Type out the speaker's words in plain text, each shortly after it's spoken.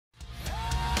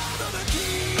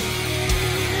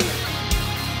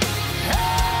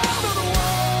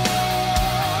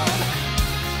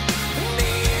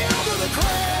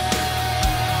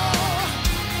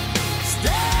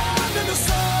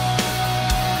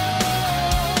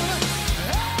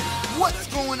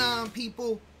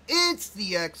people? It's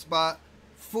the Xbot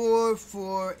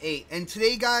 448, and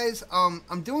today, guys,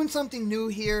 I'm doing something new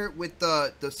here with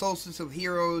the Solstice of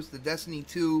Heroes, the Destiny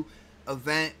 2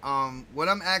 event. What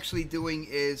I'm actually doing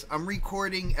is I'm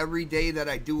recording every day that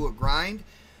I do a grind.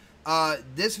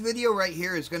 This video right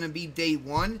here is going to be day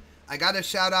 1. I gotta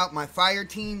shout out my fire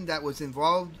team that was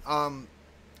involved,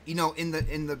 you know, in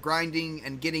the grinding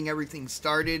and getting everything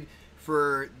started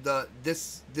for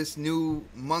this new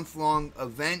month-long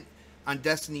event on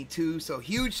Destiny 2. So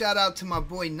huge shout out to my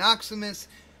boy Noximus,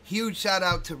 huge shout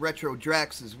out to Retro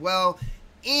Drax as well,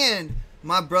 and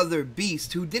my brother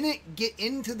Beast, who didn't get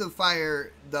into the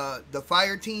fire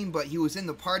team, but he was in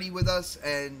the party with us.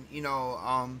 And you know,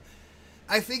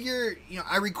 I figure, you know,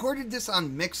 I recorded this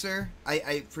on Mixer.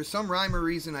 I for some rhyme or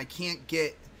reason I can't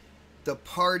get the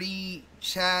party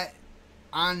chat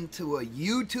onto a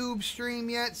YouTube stream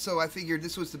yet, so I figured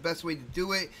this was the best way to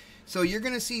do it. So you're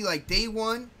gonna see like day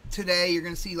 1 today, you're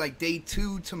gonna see like day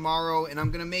 2 tomorrow, and I'm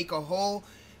gonna make a whole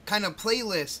kind of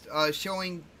playlist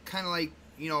showing kind of like,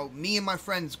 you know, me and my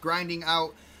friends grinding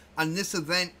out on this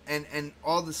event and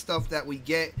all the stuff that we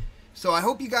get. So I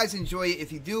hope you guys enjoy it.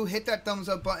 If you do, hit that thumbs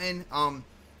up button.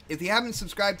 If you haven't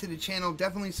subscribed to the channel,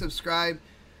 definitely subscribe.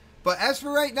 But as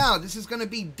for right now, this is going to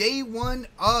be day 1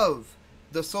 of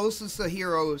the Solstice of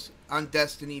Heroes on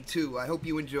Destiny 2. I hope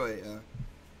you enjoy it.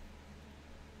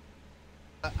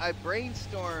 I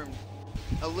brainstormed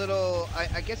a little,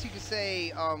 I guess you could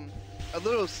say, a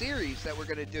little series that we're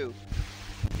going to do.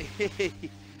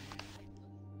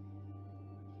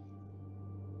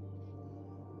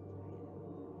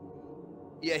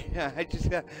 Yeah,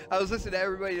 I was listening to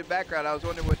everybody in the background. I was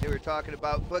wondering what they were talking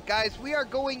about. But guys, we are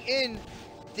going in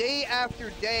day after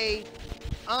day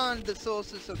on the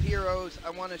Solstice of Heroes.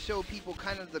 I want to show people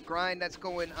kind of the grind that's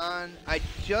going on. I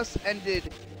just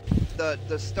ended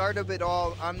the start of it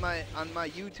all on my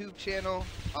YouTube channel.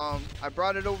 I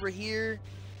brought it over here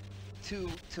to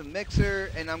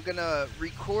Mixer, and I'm gonna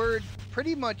record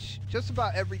pretty much just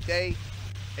about every day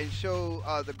and show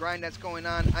the grind that's going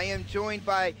on. I am joined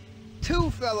by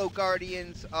 2 fellow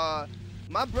guardians,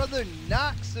 my brother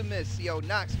Noximus. Yo,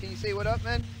 Nox, can you say what up,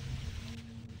 man?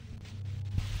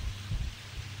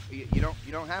 You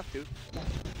don't have to.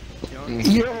 Yo,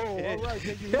 alright,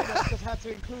 you just had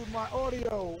to include my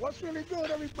audio. What's really good,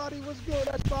 everybody? What's good?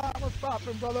 That's fine. What's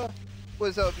poppin', brother?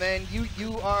 What's up, man?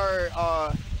 You are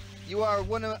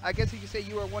one of, I guess you could say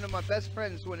you are one of my best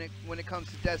friends when it comes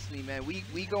to Destiny, man.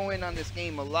 We go in on this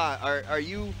game a lot. Are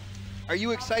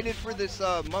you excited for this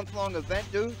month-long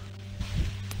event, dude?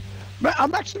 Man,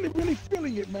 I'm actually really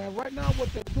feeling it, man. Right now,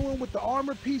 what they're doing with the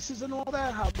armor pieces and all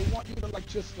that, how they want you to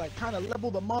just kind of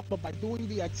level them up, but by doing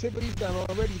the activities that are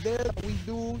already there that we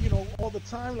do, you know, all the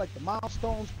time, like the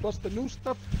milestones plus the new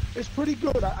stuff, it's pretty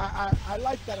good. I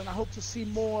like that, and I hope to see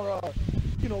more,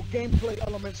 you know, gameplay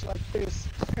elements like this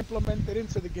implemented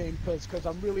into the game, because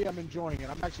I really am enjoying it.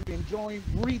 I'm actually enjoying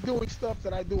redoing stuff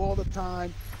that I do all the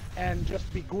time and just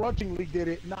begrudgingly did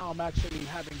it. Now I'm actually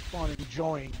having fun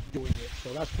enjoying doing it,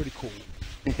 so that's pretty cool.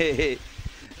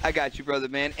 I got you, brother,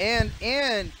 man.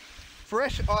 And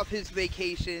fresh off his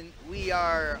vacation, we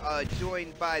are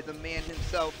joined by the man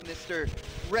himself, Mr.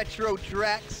 Retro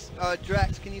Drax.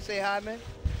 Drax, can you say hi, man?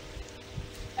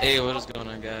 Hey, what is going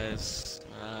on, guys?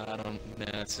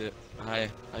 That's it. Hi,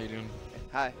 how you doing?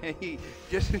 Hi. Dude,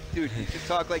 you just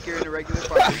talk like you're in a regular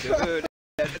party, dude.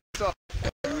 That's all.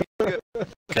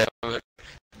 Okay, I'm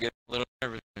get a little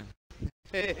nervous.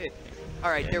 All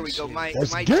right, there we go. My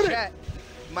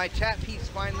chat piece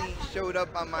finally showed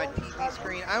up on my TV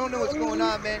screen. I don't know what's going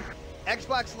on, man.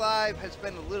 Xbox Live has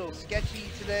been a little sketchy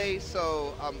today,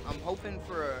 so I'm hoping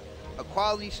for a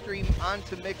quality stream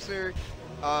onto Mixer.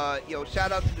 Yo,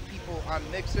 shout out to the people on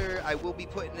Mixer. I will be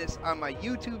putting this on my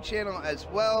YouTube channel as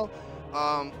well,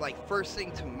 like first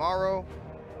thing tomorrow.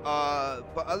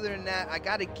 But other than that, I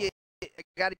gotta get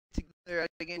together.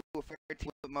 I get into a fair team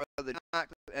with my brother Nox,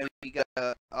 and we got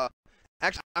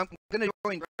actually I'm gonna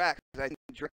join Drax, because I think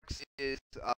Drax is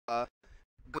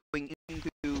going into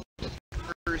the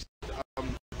first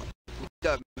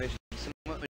redux mission. So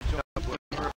I'm gonna join up with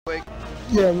him real quick.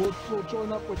 Yeah, we'll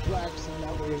join up with Drax, and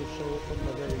that way it'll show it from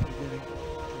the very beginning,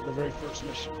 the very first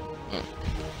mission.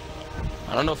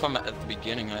 I don't know if I'm at the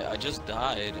beginning. I just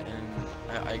died,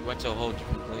 and I went to a whole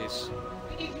different place.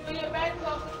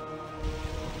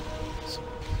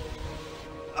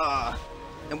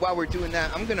 And while we're doing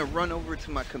that, I'm gonna run over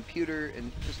to my computer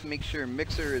and just make sure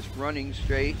Mixer is running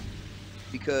straight,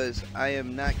 because I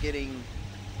am not getting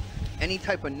any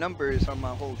type of numbers on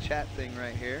my whole chat thing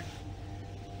right here.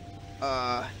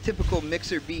 Typical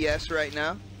Mixer BS right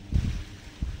now.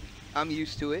 I'm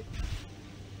used to it.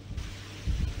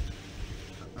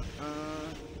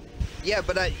 Yeah,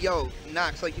 but yo,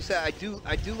 Nox, like you said, I do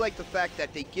like the fact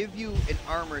that they give you an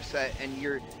armor set and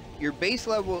your base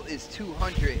level is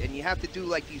 200, and you have to do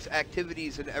like these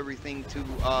activities and everything to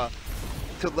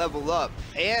level up.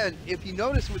 And if you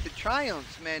notice with the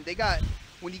triumphs, man, they got,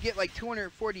 when you get like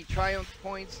 240 triumph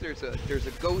points, there's a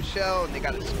ghost shell, and they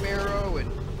got a sparrow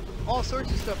and all sorts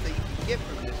of stuff that you can get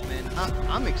from this, man.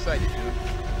 I'm excited, dude.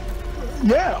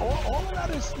 Yeah, all of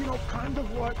that is, you know, kind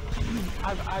of what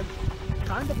I've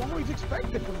kind of always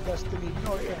expected from Destiny. You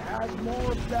know, it has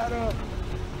more of that,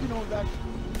 you know, that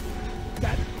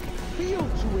feel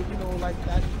to it, you know, like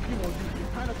that, you know, you're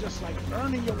kind of just like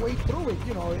earning your way through it,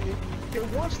 you know. It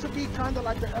wants to be kind of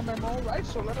like the MMO, right?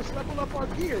 So let us level up our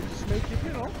gear, just make it,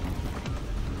 you know,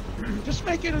 just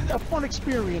make it a fun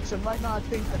experience. And right now, I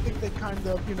think they kind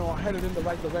of, you know, are headed in the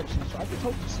right direction. So I just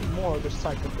hope to see more of this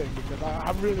type of thing, because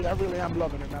I really am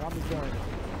loving it, man. I'm enjoying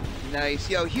it. Nice.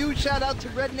 Yo, huge shout out to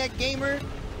Redneck Gamer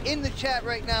in the chat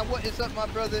right now. What is up, my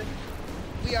brother?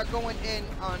 We are going in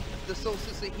on the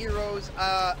Solstice of Heroes.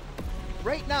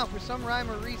 Right now, for some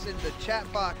rhyme or reason, the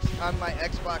chat box on my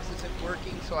Xbox isn't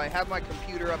working, so I have my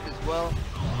computer up as well.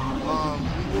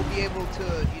 We will be able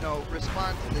to, you know,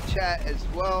 respond to the chat as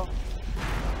well.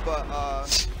 But I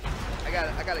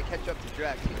gotta catch up to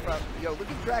Drax. He's probably, yo, look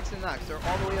at Drax and Nox. They're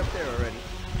all the way up there already.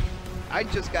 I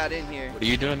just got in here. What are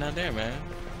you doing down there, man?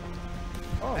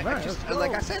 Oh man,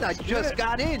 like I said, I just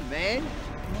got in, man.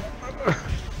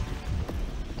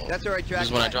 That's alright, Drax. This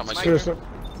is when I drop my shit.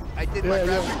 I did my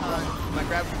Graviton, my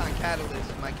Graviton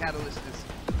catalyst. My catalyst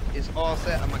is all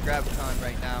set on my Graviton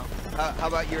right now. How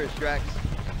about yours, Drax?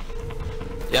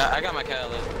 Yeah, I got my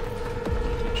catalyst.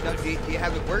 No, do you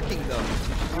have it working though?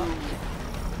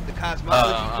 The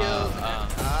cosmology kills.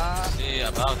 See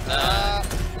about that.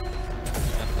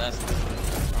 That's the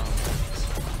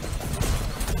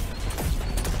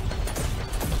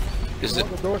Is it?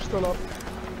 The door's still up.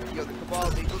 Yo, the Cabal,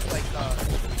 they look like.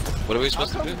 What are we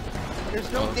supposed to do?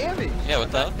 There's no damage. Yeah,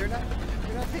 what the? They're not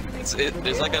taking any.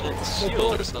 There's like a little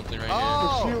shield or something right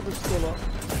The shield is still up. here.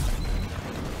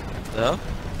 No?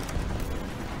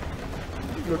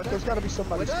 Look, there's got to be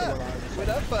somebody still alive. What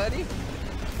up, buddy?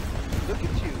 Look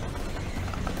at you.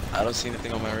 I don't see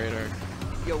anything on my radar.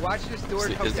 Yo, watch this door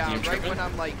come is the down game right tripping? when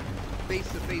I'm like face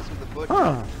to face with the butcher.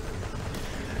 Huh.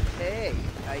 Hey,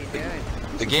 how you doing?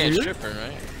 The game's weird. tripping,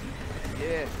 right?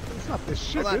 Yeah. It's not this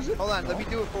shit, Hold on, is it? hold on. Let me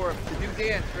do it for him. The new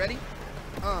dance. Ready?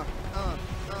 No.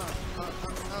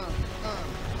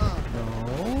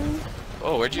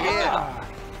 Oh, where'd you get that? Ah.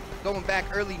 Going back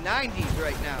early 90s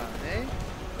right now, man.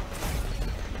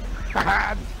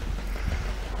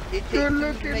 It takes Good two to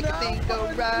looking make a out, thing go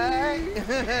Bungie. right.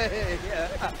 Yeah.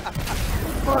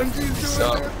 Bungie's doing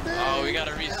So, their thing. oh, we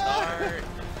gotta restart.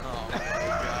 Oh my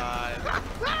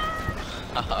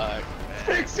god.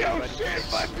 Fix your shit,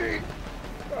 Bungie.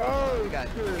 Oh, We gotta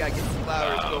get the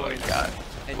flowers Oh going. my god.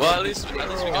 And Well, then- at least we got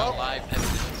live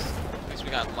evidence. At least we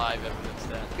got live evidence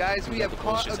that. Guys, we have the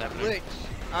caught a bullshit's happening.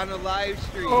 glitch on a live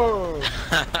stream. Oh, look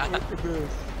at this.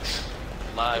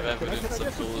 Live Can I evidence get of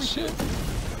some free bullshit. shit?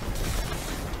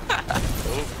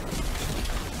 Oh,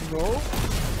 No.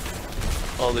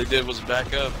 all they did was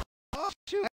back up. Oh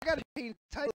shoot! I gotta change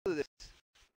the title of this.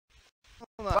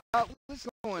 Hold on. What's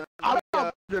going on? I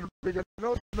don't get bigger.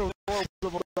 No,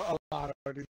 a lot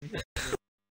of it.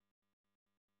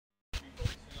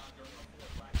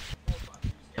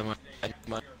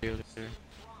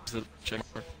 Check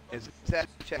mark. Is that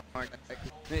check mark?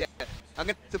 Yeah. I'm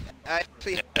gonna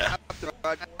actually have to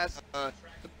broadcast.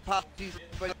 Apologies,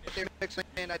 but they're mixing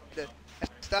in. I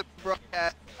stopped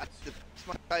broadcast. I fixed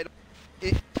my title.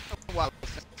 It's been a while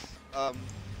since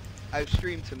I've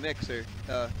streamed to Mixer.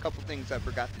 A couple things I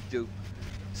forgot to do.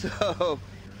 So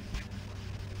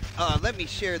let me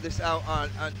share this out on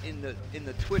in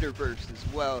the Twitterverse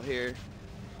as well here.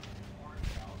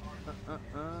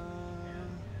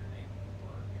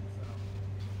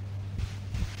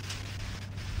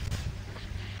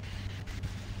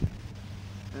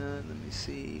 Let me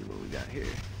see what we got here.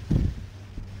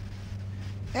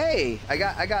 Hey, I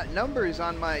got numbers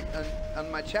on my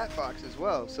chat box as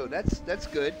well, so that's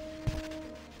good.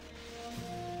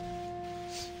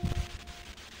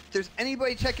 If there's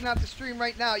anybody checking out the stream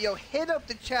right now, yo, hit up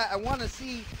the chat. I want to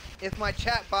see if my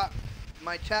chat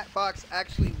box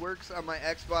actually works on my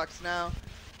Xbox now,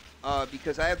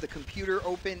 because I have the computer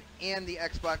open and the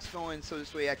Xbox going, so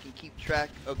this way I can keep track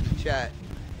of the chat.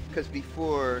 Because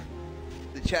before,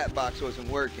 the chat box wasn't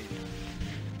working.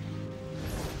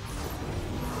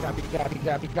 Copy.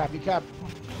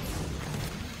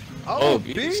 Oh,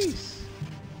 beast. beast!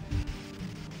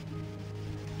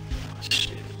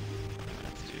 Shit. I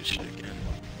have to do shit again.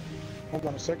 Hold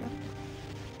on a second.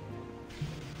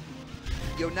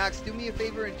 Yo, Knox, do me a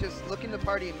favor and just look in the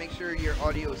party and make sure your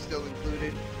audio is still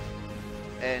included,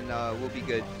 and we'll be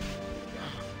good.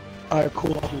 Alright,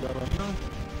 cool. I'll do that right now.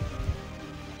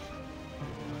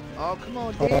 Oh, come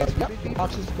on, dance. Yeah,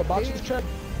 the box is checked.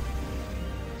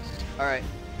 All right.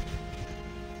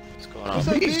 What's going What's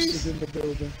on? up, Beast Beast? is in the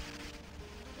building.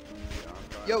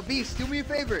 Yo, Beast, do me a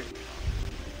favor.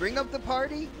 Bring up the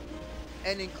party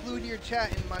and include your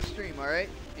chat in my stream, all right?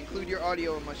 Include your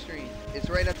audio in my stream. It's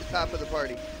right at the top of the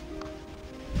party.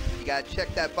 You gotta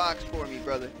check that box for me,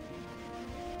 brother.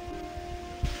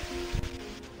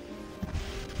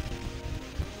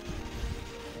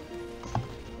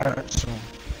 Alright, so.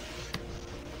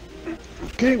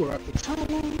 Okay, we're at the top.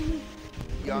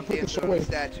 Yo, I'm dancing on the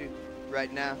statue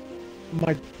right now.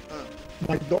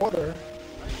 My daughter,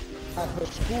 at her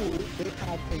school, they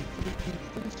have a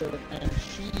 3D printer, and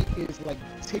she is like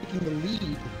taking the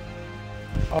lead,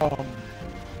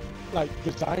 like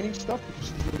designing stuff because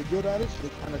she's really good at it. So they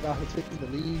kind of got her taking the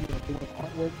lead, you know, doing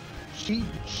artwork.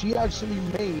 She actually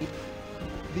made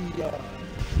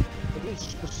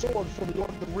the sword from Lord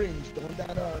of the Rings, the one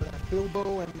that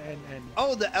Bilbo and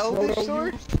Oh, the Elvish Frodo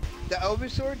sword? used. The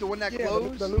Elvish sword, the one that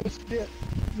glows? The little skit.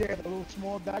 Yeah, the little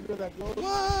small dagger that glows.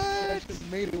 What? She actually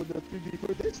made it with the 3D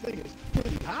printer. This thing is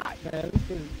pretty hot, man. It's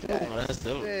pretty dope. Oh, that's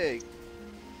dope. Big.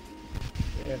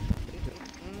 Yeah,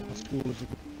 my school is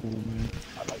cool, man.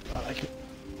 I like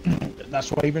it. That's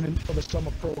why even for the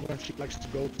summer program she likes to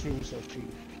go to, so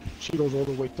she goes all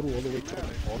the way through like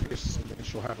August, and then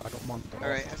she'll have like a month off. All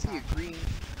right, I see a green.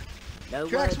 No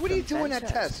Drax, word what are you from doing at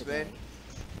Venture tests, today. man?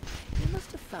 You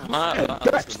must have found I'm something.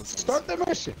 Drax, start the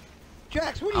mission.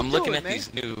 Drax, what are you I'm doing, looking at man?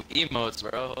 these new emotes,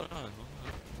 bro. Hold on.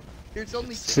 There's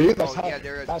only See, that's oh, how yeah,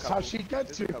 there is that's a how couple. she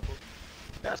gets There's a you. couple.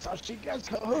 That's how she gets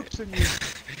her hooks in you.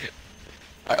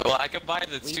 Alright, well, I could buy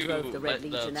the We two, drove the Red the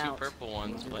Legion two out, purple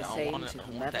ones, and but the I same want to that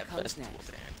whomever comes festival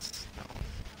next. dance.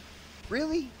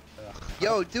 Really?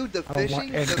 Yo, dude, the I don't want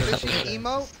fishing any of that.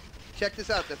 emote. Check this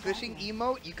out. The fishing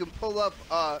emote, you can pull up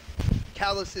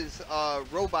Callus's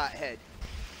robot head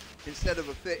instead of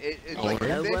a fish. It's Oh, like a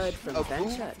No word fish, from a Van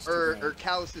boot, Church or today.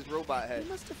 Callus's robot head. You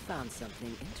must have found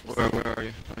something interesting. Where are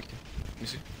you? Okay. Let me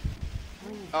see.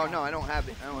 Oh no, I don't have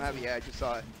it. I don't have it yet. I just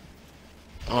saw it.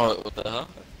 Oh, what the hell?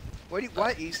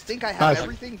 What? You think I have Guys.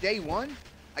 everything day one?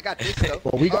 I got this stuff.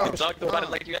 Well, we You got talked about it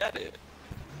like you had it.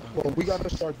 What we gotta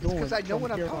start doing. Because I know from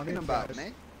what I'm here on talking in, about, guys,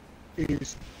 man.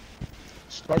 Is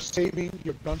start saving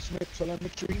your gunsmith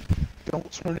telemetry.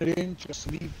 Don't turn it in. Just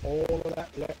leave all of that.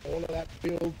 Let all of that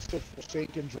build to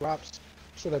Forsaken drops,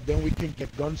 so that then we can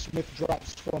get gunsmith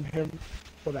drops from him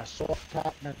for that soft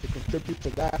cap and to contribute to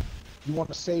that. You want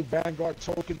to save Vanguard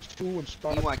tokens too and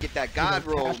start. You want to get that God you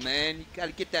know, roll, cash- man. You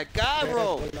gotta get that God Yeah,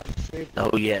 roll. we gotta save-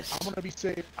 Oh yes. I'm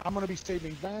gonna be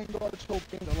saving Vanguard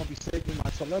tokens. I'm gonna be saving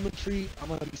my telemetry. I'm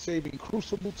gonna be saving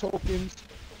Crucible tokens.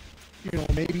 You know,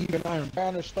 maybe even Iron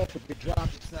Banner stuff if it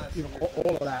drops. You know,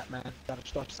 all of that, man. Gotta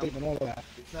start saving all of that.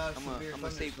 I'm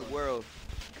gonna save the world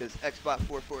because Xbox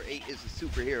 448 is a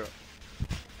superhero.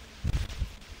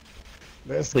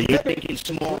 Let's So you're get it. thinking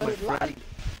small, my Dreaded light. friend.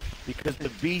 Because the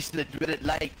beast and the dreaded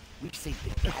light, we save the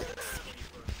galaxy.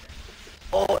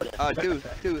 Oh,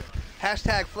 Dude.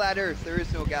 Hashtag flat Earth. There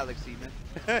is no galaxy,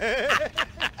 man.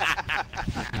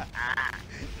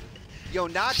 Yo,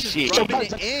 Notch is Shit. rubbing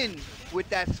it in with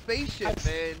that spaceship,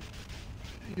 man.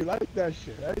 You like that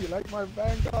shit, eh? You like my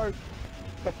Vanguard?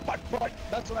 The butt.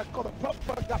 That's what I call the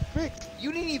butt got fixed.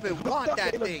 You didn't even want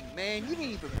that thing, man. You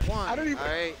didn't even want I it, didn't even-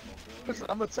 alright? Listen,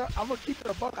 I'm gonna keep it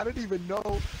a buck. I didn't even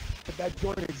know that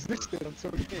joint existed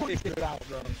until you pointed it out,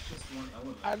 bro.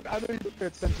 I didn't even pay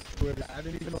attention to it. I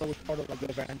didn't even know it was part of like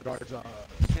the Vanguard's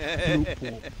loot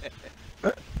pool.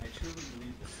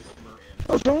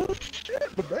 Oh shit,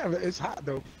 but damn, it's hot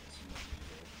though.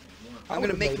 I'm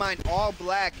gonna make mine all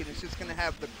black, and it's just gonna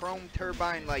have the chrome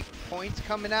turbine like points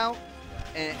coming out,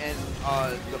 and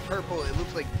the purple. It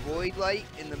looks like void light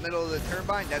in the middle of the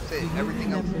turbine. That's it.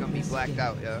 Everything else is gonna be blacked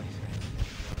out. Yeah.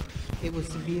 It was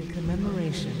to be a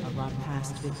commemoration of our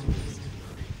past victories.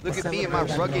 Look at me and my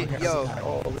rugged yo.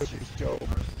 Oh, this is Joe.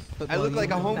 I look like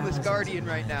a homeless guardian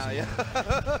right now. Yeah.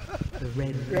 The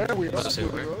red Yeah, we What's are.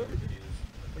 it, where?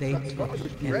 they took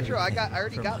Retro. I everything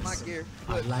already from got my us. gear.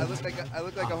 Our Look, I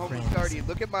look like a our homeless friends, guardian.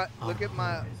 Look at my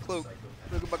cloak.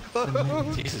 Look at my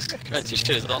clothes. Jesus Christ, your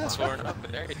shit is all torn up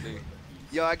and everything.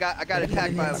 Yo, I got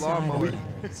attacked by a lawnmower.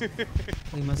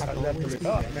 We must Gotta level always it be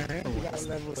up, there man. for You gotta what's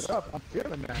level next. it up. I'm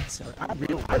feeling that. So, I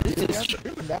really am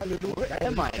feeling that little.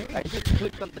 Am I just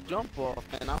clicked on the jump off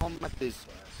and I'm at this.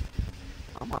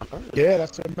 I'm on Earth. Yeah,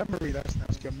 that's the memory. That's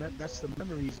the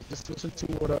memories. Just listen to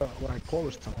what I call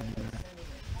is telling you. Man.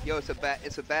 Yo, it's a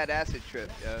bad acid trip,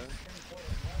 yo.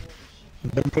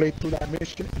 And then play through that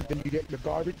mission, and then you get your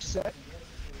garbage set.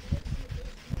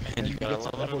 And you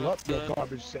gotta level up your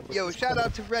garbage set. Yo, shout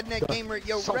out to Redneck The Gamer.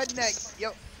 Yo, Solstice. Redneck.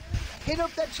 Yo, hit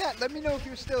up that chat. Let me know if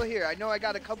you're still here. I know I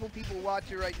got a couple people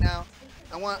watching right now.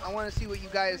 I want to see what you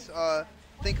guys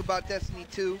think about Destiny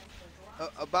 2,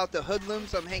 about the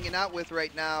hoodlums I'm hanging out with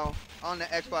right now on the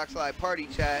Xbox Live Party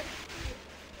chat.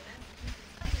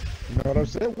 You know what I'm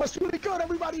saying? What's really good,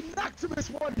 everybody? Maximus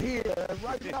one here. And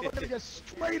right now, we're gonna get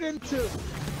straight into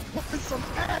putting some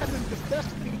ads in this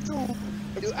Destiny 2.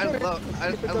 Dude, I love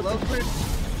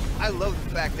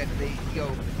the fact that they,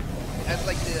 as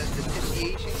like the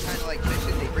initiation kind of like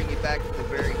mission, they bring you back to the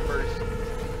very first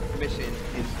mission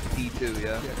in D2,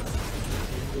 yeah?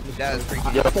 That is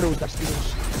freaking I thought it was Destiny.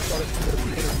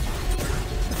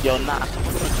 Yo, nah, I'm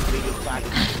gonna play your side. I'm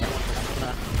gonna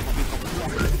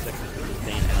be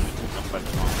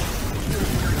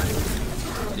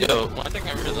Yo, one thing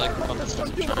I really like about this one,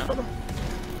 I'll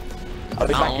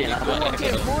be not back only in. do I get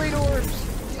Yeah, to void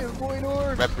orbs! Yeah, void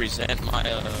orbs! represent my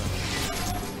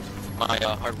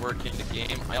hard work in the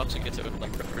game, I also get to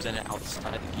like represent it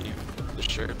outside the game. The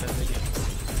shirt that they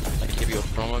give, like give you a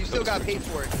promo. You still got paid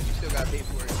for it. You still got paid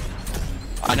for it.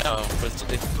 I know, but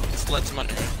it's less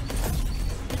money.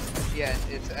 Yeah,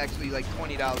 it's actually like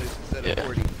 $20 instead of Yeah.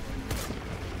 $40.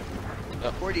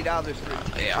 Yep. $40 for a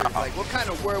t-shirt. Yeah. Like, what kind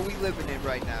of world we living in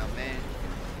right now, man?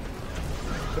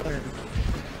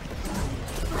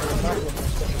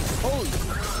 Holy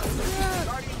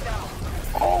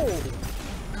Oh!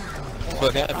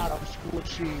 What God, happened? I'm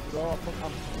squishy, bro. I'm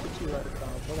squishy right now.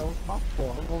 But that was my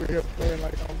fault. I'm over here playing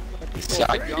like I'm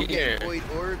Yeah, Yo, I'm Gear. getting void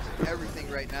orbs and everything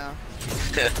right now.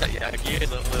 Yeah,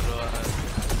 Gear's a little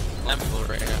flammable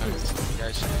right now. You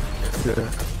guys should be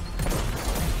careful.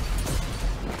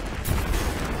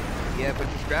 Yeah, but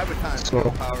this graviton's So- so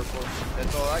powerful.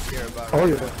 That's all I care about. Oh, right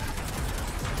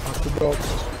yeah. Off the dogs.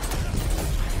 now.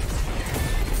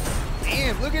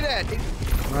 Damn, look at that.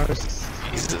 Nice.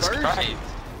 Jesus First? Christ.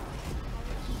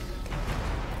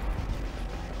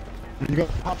 You got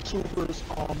pop supers,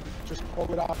 just call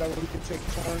it out that way we can take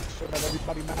turns so that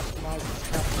everybody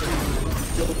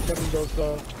maximizes getting those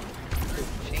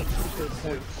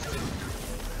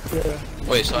yeah.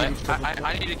 Wait, so I need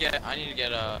to get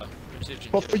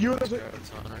precision. But for you, does it?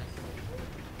 Graviton, right?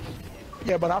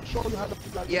 Yeah, but I'll show you how to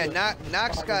Yeah,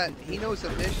 Nox got, he knows a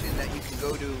mission that you can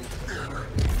go to,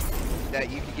 that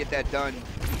you can get that done,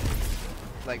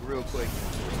 like, real quick.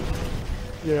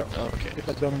 Yeah. Oh, okay. Get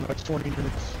that done in like 20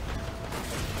 minutes.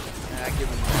 I give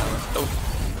him an hour. Oh,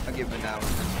 I'll give him an hour.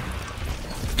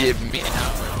 give me an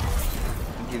hour.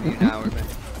 I'll give you an hour, man.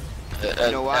 You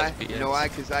know why? FPS. You know why?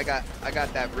 Cause I got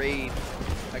that raid.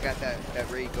 I got that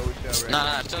raid go show right now.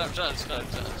 Nah, shut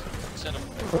up.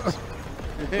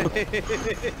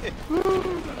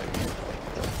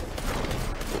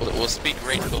 We'll speak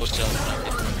great bullshit.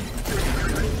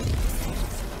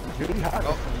 Really hot.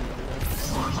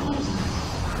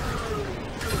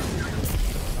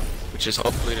 Which is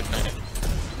hopefully tonight.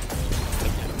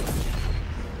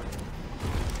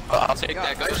 I'll take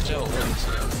that ghost show.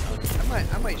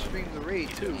 I might stream the raid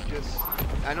too. Just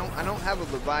I don't have a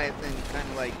Leviathan kind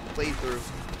of like playthrough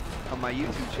on my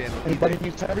YouTube channel. Anybody either.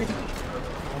 needs heavy?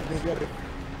 I'm gonna get it.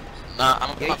 Nah,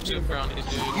 I'm a Yeah, pop super on these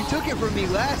dudes. You took it from me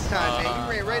last time, man.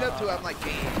 You ran right up to it. I'm like,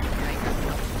 damn.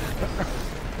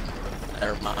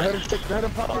 Never Go ahead and mind. take that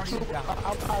and pop it too.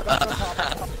 I'll pop.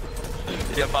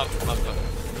 Yeah, pop.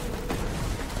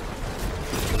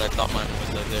 Because I thought mine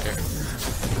was there.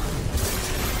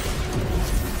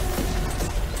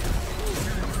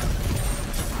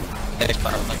 Next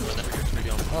time, like whenever you're free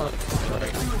on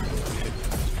right.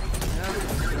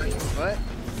 What?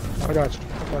 I got you.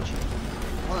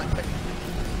 Hold on, check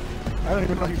I don't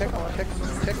even know you check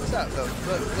this out though.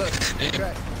 Look.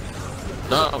 Right.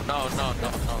 No.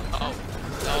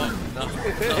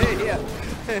 Yeah.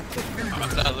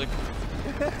 I'm not looking.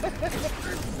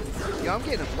 Yo, I'm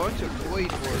getting a bunch of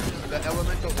void orbs. The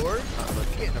elemental orbs? I'm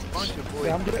getting a bunch of void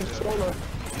Yeah, I'm getting orbs. solar.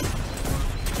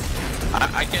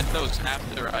 I get those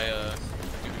after I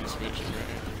do these switches,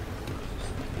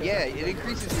 right? Yeah, it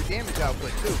increases your damage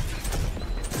output too.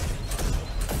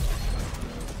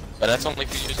 But that's only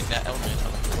if you're using that element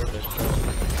on the board.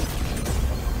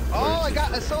 Oh, I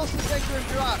got a Solstice extra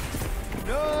drop.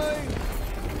 Nice.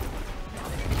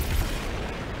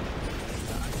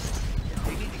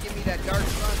 They need to give me that Dark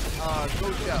Sun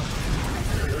ghost shell.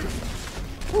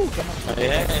 Oh,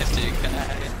 yeah, so you can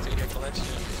add it to your collection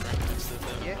right next to the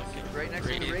Yeah, fucking right next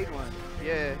to the raid. raid one.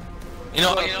 Yeah. You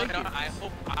know, I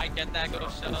hope I get that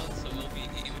ghost shell, so we'll be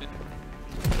even.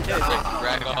 Yeah,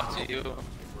 drag off to you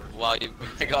while you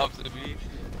drag off to me.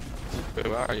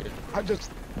 Where are you? I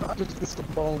just missed a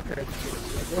bonehead.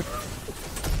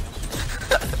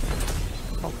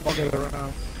 I'm fucking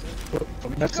around.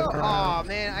 I'm messing around. Aw,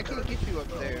 man, I can't get you up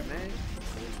there, man.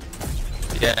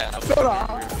 Yeah. Not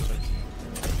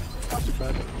too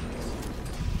bad.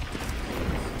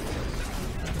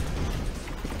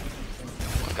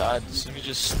 Oh my god, so you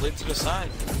just slid to the side.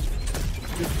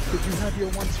 Did you have your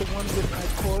one-to-one with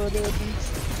Ikora there,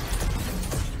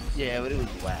 Beats? Yeah, but it was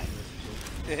whack.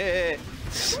 It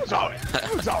was alright.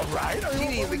 It was alright. You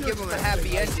didn't even give him a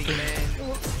happy ending, man.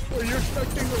 Well, you're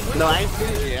expecting the Witcher. No, I ain't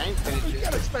finished yet. I ain't finished You yet.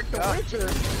 gotta expect the Witcher.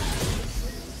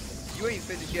 You ain't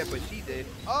finished yet, but she did.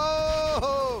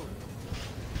 Oh!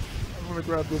 I'm gonna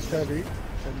grab this heavy,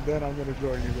 and then I'm gonna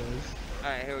join you guys.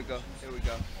 Alright, here we go. Here we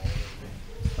go.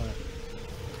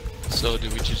 So do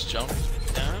we just jump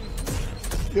down?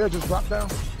 Yeah, just drop down.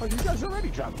 Oh, you guys already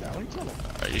dropped down. What are you talking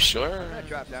about? Are you sure? I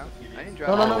dropped down. I didn't drop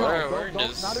No, down. no, no, We're- no. we're Don't,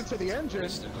 just- not into the engine.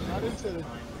 Not into the...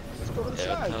 Let's go to the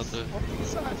Yeah, sides. tell the- Off to the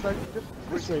sides, right?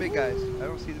 Where's the big guys? I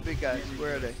don't see the big guys.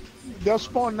 Where are they? They'll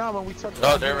spawn now when we touch...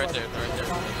 Oh, they're right there. They're right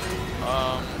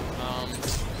there.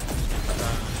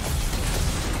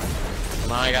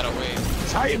 Now I gotta wait.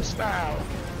 Titan style.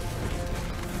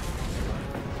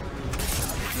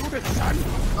 Do the son.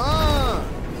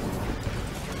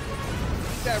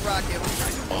 Eat that rocket.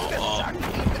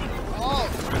 Oh!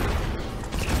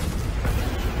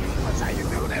 That's how you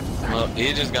do that. Well,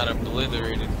 he just got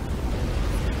obliterated.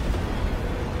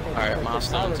 Alright,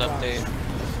 milestones update.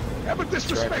 Never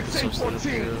disrespect Saint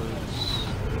 14.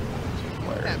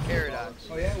 That paradox.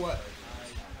 Oh yeah, what?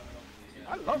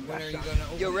 I love When that are you shot. gonna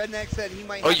open? Yo, Redneck said he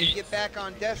might Oh, have to you- get back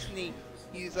on Destiny.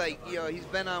 He's like, he's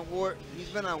been on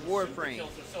Warframe.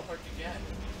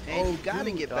 And you gotta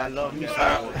dude. get I back. love me some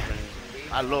Warframe.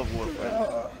 I love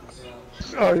Warframe.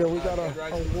 Oh yeah, we got a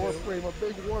Warframe, a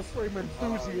big Warframe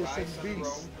enthusiast and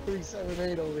Beast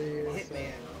 378 over here. So.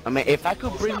 Hitman. I mean, if I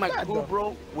could bring not my bad, crew, though.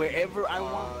 bro, wherever I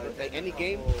want, like any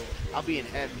game, I'll be in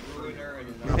heaven.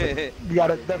 You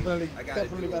gotta definitely I gotta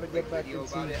gotta do a get back video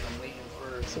into about it. I'm waiting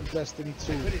for. some Destiny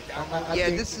 2. Yeah,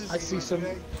 think this is- I see some.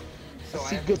 I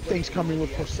see good things coming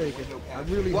with Forsaken. I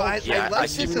really Well, hope. Yeah, I I like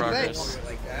see this progress.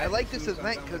 event. I like this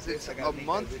event because it's a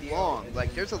month long.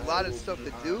 Like, there's a lot of stuff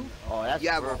to do. Oh, that's You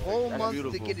have a perfect. whole That's month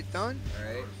beautiful. to get it done.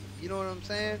 Alright. You know what I'm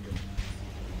saying?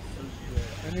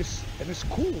 And it's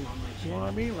cool. You know what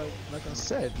I mean? Like I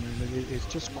said, man, it's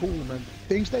just cool, man.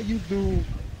 Things that you do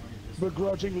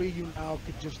begrudgingly, you now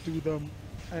could just do them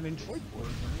and enjoy it.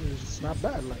 It's not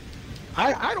bad. Like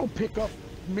I don't pick up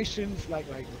missions like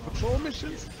patrol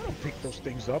missions. I don't pick those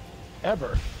things up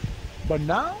ever. But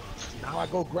now I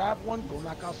go grab one, go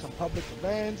knock out some public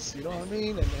events. You know what I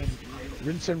mean? And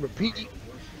rinse and repeat.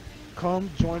 Come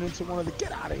join into one of the.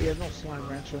 Get out of here! No slime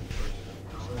rancher.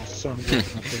 My son was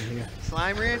up in here.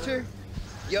 Slime Rancher?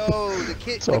 Yo, the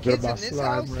kids Talking in about this Slime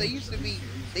house, Rancher.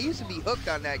 they used to be hooked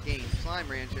on that game, Slime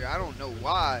Rancher. I don't know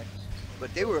why,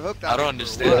 but they were hooked on it. I don't for a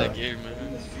understand while. that game,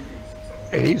 man.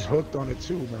 Hey, he's hooked on it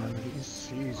too, man.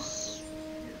 He's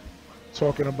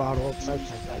talking about all types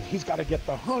of that. He's got to get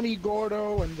the honey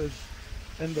Gordo and the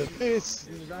this.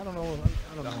 I don't know.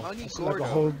 The honey It's like a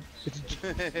Gordo. whole.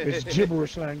 It's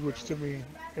gibberish language to me.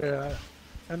 Yeah.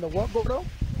 And the what Gordo?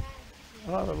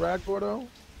 The rag Gordo.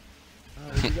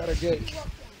 You gotta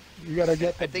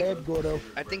get the dead Gordo.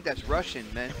 I think that's Russian,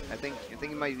 man. I think he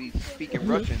might be speaking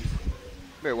Russian.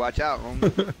 Better watch out,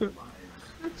 Roman.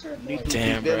 Need to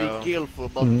Damn, be very bro. careful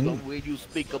about the way you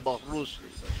speak about Russia.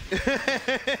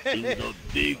 Things are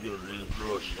bigger in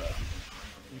Russia.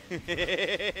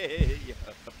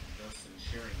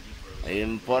 I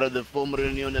am part of the former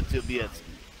Union Soviets.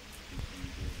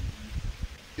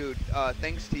 Dude,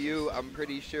 thanks to you, I'm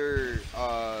pretty sure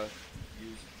the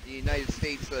United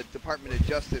States Department of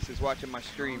Justice is watching my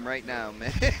stream right now,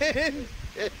 man.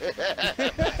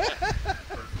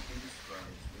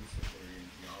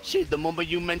 Shit, the moment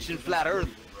you mentioned flat Earth,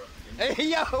 Hey,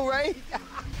 yo, right?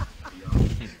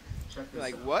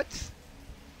 Like, what?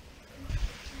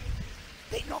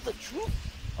 they know the truth.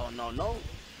 Oh, no.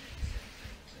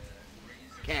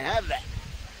 Can't have that.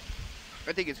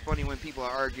 I think it's funny when people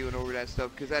are arguing over that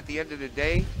stuff, because at the end of the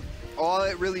day, all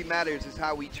it really matters is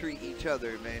how we treat each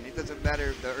other, man. It doesn't matter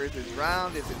if the earth is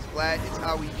round, if it's flat, it's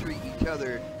how we treat each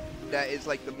other that is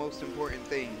like the most important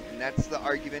thing. And that's the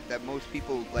argument that most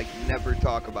people like never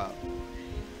talk about.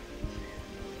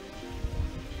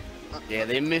 Yeah,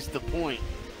 they missed the point.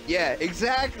 Yeah,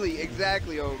 exactly,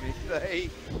 homie. Like,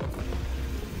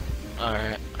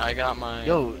 Alright, I got my...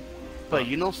 Yo, But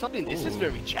you know something? This is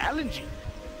very challenging.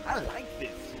 I like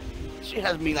this. Shit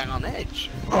has me like on edge.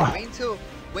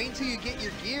 Wait until you get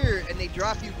your gear and they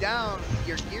drop you down.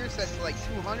 Your gear set's like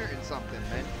 200 and something,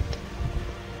 man.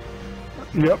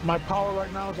 Yep, my power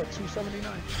right now is at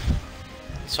 279.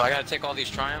 So I gotta take all these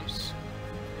triumphs?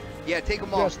 Yeah, take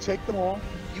them all. Yes, take them all.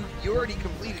 You already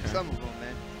completed some of them,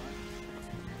 man.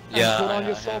 Yeah. And put on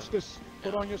your I have. solstice.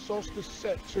 Put on your solstice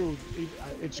set too.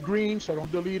 It's green, so don't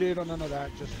delete it or none of that.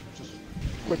 Just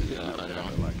quickly. Yeah, I know.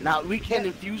 Now we can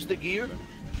infuse the gear.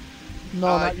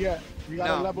 No, not yet. You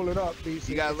gotta no. level it up, BC.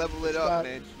 You gotta level it up,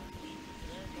 man.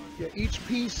 Yeah, each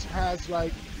piece has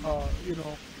like, you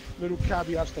know, little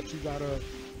caveats that you gotta,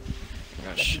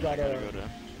 Oh, you shit, I gotta gotta go to...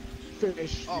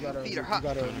 finish. Oh, you gotta, my feet are you hot.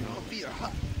 gotta, My feet are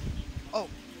hot.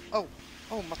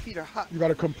 Oh, my feet are hot. you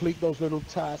gotta complete those little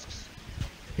tasks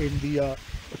in the.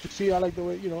 But you see, I like the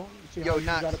way you know. You see Yo, how you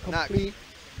Knox, gotta Knox. complete.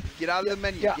 Get out of the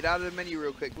menu. Yeah. Get out of the menu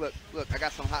real quick. Look, I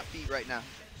got some hot feet right now.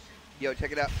 Yo,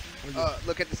 check it out.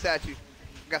 Look at the statue.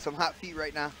 I got some hot feet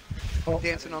right now. Oh.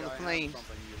 Dancing on the flames.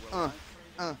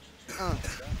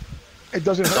 It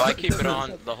doesn't. So hurt. I keep it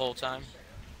on the whole time?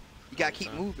 You gotta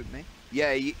keep moving, man.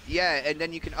 Yeah, yeah, and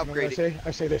then you can You know what upgrade I say?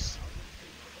 I say this.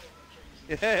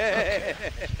 it.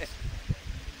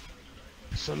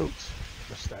 Salute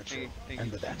the statue Thank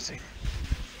and you. the dancing.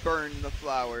 Burn the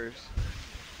flowers.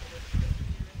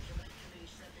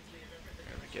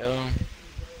 There we go.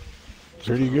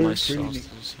 Pretty My good. Pretty neat.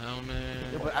 Solstice helmet.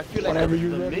 Yeah, but I feel like Whenever the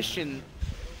you're ready. mission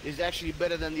is actually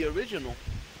better than the original.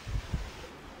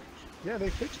 Yeah, they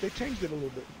changed it a little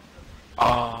bit. Oh,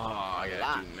 I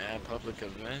gotta do mad public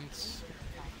events.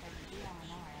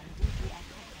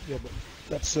 Yeah, but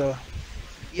that's Yeah,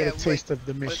 get a wait, taste of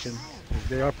the mission.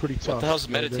 They are pretty tough. What the hell's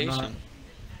They're not- meditation?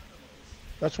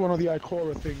 That's one of the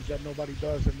Ikora things that nobody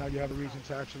does, and now you have a reason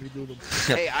to actually do them.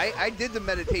 Hey, I did the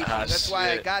meditation. Ah, That's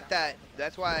why I shit. got that.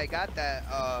 That's why I got that.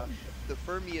 The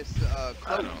Fermius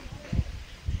cloak.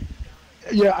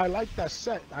 Yeah, I like that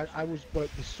set. I was, but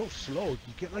it's so slow. You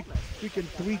get like freaking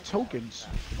 3 tokens.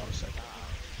 Hold on a second.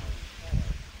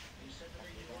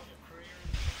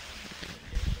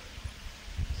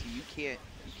 See, you can't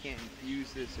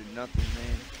infuse this or nothing,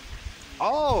 man.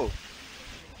 Oh,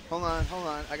 hold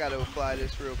on. I gotta apply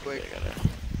this real quick. I gotta...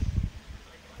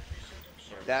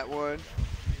 That one.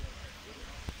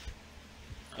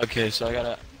 Okay, so I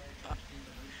gotta...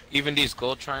 Even these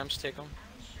gold triumphs take them?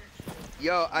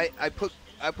 Yo, I put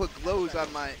glows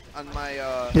on my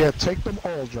Yeah, take them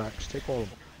all, Drax. Take all of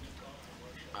them.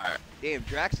 Alright. Damn,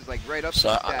 Drax is like right up to So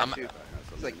the I'm- statue.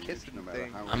 It's like kissing the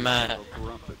thing. I'm at...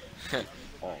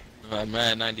 I'm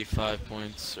at 95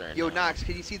 points right Yo, now. Knox,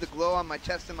 can you see the glow on my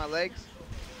chest and my legs?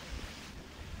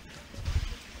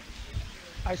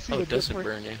 I see Oh, the it doesn't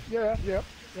different. burn you. Yeah, yep,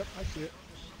 I see it.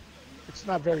 It's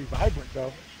not very vibrant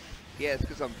though. Yeah, it's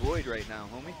because I'm void right now,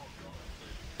 homie.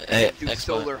 Hey, Dude,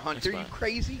 X-Bot, Solar Hunter, you X-Bot.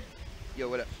 crazy? Yo,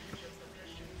 what up?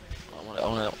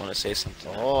 I wanna say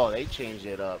something. Oh, they changed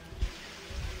it up.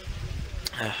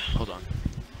 Hold on.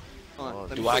 Hold on. let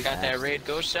me Do I see. got that raid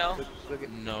ghost shell? Look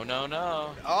at. No.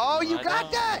 Oh, you I got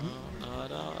don't. that?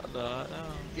 No.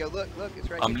 Yo, look, it's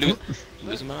right I'm here.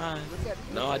 losing my mind. Look at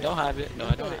it. No, I don't have it. No,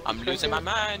 I don't. I'm losing my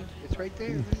mind. It's right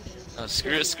there.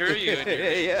 Screw you. And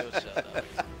your Yeah. ghost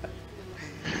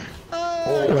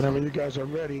shell. Whenever you guys are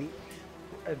ready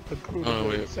and conclude Oh,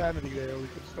 with wait. insanity there, we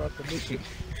can start the mission.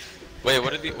 Wait,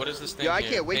 what is this thing? Yo, I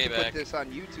here? can't wait to Payback. put this on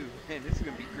YouTube. Man, this is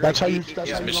gonna be great. That's how you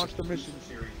Yeah, mission. launch the missions.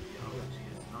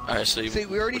 Alright, so See,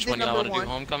 we already which did one y'all number want to do? 1.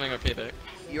 Homecoming or Payback?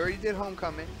 You already did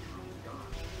Homecoming.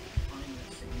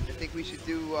 I think we should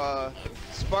do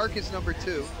Spark is number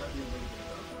 2.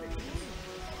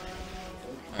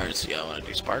 Alright, so y'all want to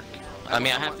do Spark? I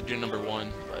mean, I have to do number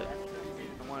 1, but...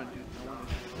 I want to do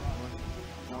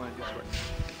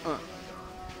Spark.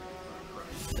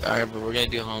 Alright, but we're gonna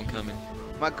do Homecoming.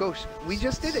 My ghost. We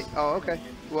just did it. Oh, okay.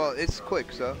 Well, it's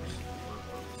quick, so.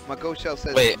 My ghost shell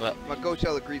says. Wait, but My ghost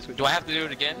shell agrees with do you. I have to do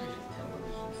it again?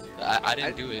 I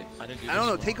didn't do it. I didn't do I don't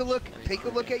know. this Take a look. Take a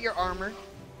look at your armor.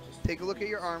 Take a look at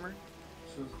your armor.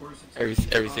 one.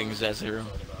 Everything's at 0.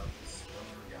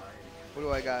 What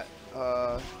do I got?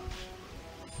 All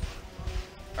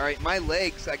right, my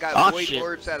legs. I got Oh, void shit.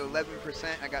 orbs at 11%.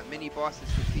 I got mini bosses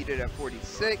defeated at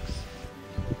 46.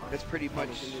 That's pretty much.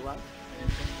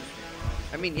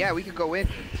 I mean, yeah, we could go in.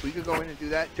 We could go in and do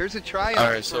that. There's a triumph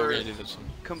Alright, so we're for gonna do this one.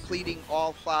 completing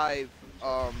all 5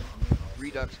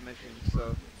 redux missions.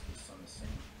 So.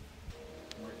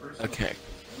 Okay.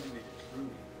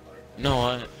 No,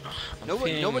 I'm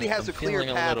Nobody has a clear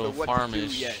feeling path little of what to do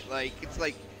farmish. yet. Like, it's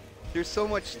like, there's so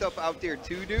much stuff out there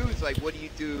to do. It's like, what do you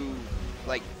do,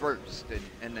 like, first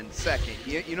and then second?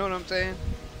 You know what I'm saying?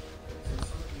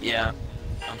 Yeah,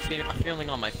 I'm feeling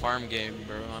on my farm game,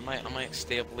 bro. I might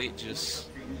stay up late just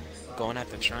going at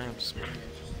the tramps.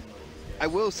 I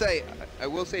will say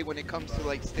when it comes to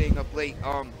like staying up late,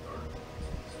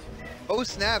 Oh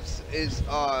Snaps is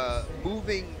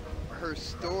moving her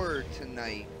store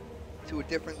tonight to a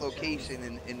different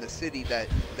location in the city that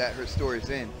her store is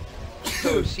in.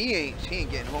 So she ain't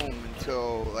getting home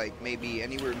until like maybe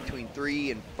anywhere between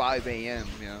 3 and 5 a.m.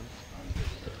 You know.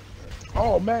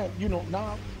 Oh man, you know,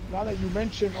 now that you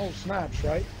mention Oh Snaps,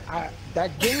 right?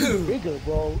 That game is bigger,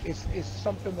 bro. It's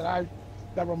something that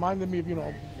reminded me of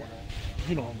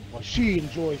what she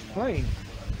enjoys playing.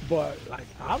 But like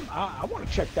I want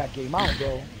to check that game out,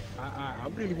 bro. I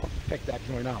really want to check that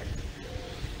joint out.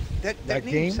 That name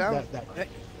game sounds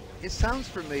it sounds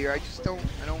familiar. I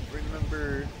don't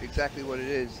remember exactly what it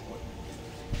is.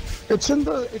 It's in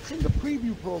the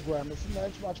preview program. It's in the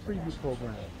Xbox preview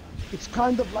program. It's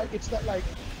kind of like like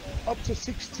up to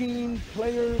 16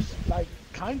 players, like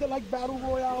kind of like Battle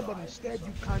Royale, but instead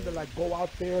you kind of like go out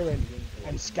there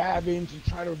and scavenge and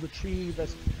try to retrieve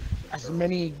as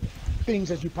many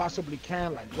things as you possibly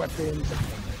can, like weapons and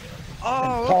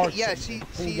Oh, okay. Yeah, and she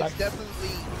is like, definitely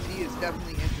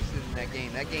interested in that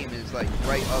game. That game is like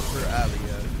right up her alley.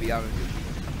 To be honest with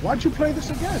you. Why'd you play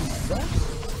this again, bro?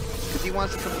 Because he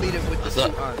wants to complete it with the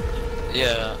suit on.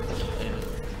 Yeah.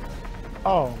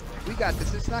 Oh. We got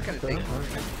this. It's not gonna take long.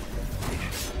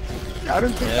 I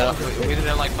didn't think Yeah, that we did it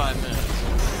in like 5 minutes.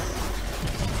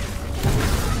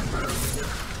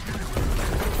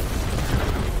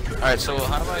 Alright, so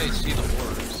how do I see the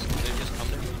orbs? They just come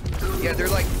in? Yeah, they're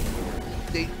like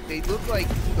they look like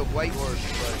the white orbs,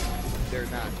 but they're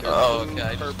not. They're blue, okay.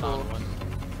 I purple. just found one.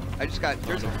 I just got.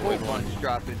 There's a whole bunch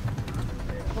dropping.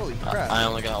 Holy crap! I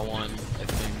only got one, I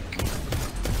think.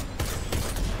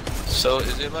 So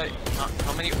is it like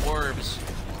how many orbs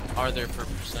are there per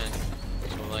percent?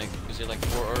 So like, is it like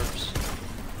 4 orbs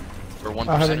for 1%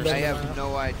 or something? I have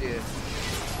no idea.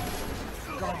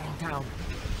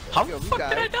 How the fuck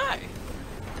did I die?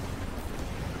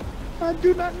 I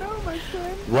do not know, my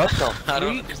friend. What the I don't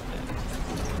freak? understand.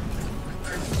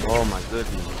 Oh my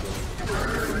goodness.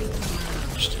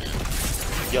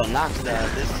 Yo, Knox,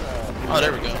 this Oh,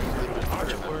 there we go.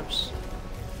 Arch orbs.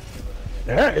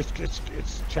 Yeah,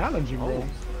 it's challenging, bro.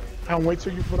 And wait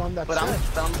till you put on that. but I'm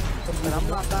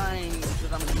not dying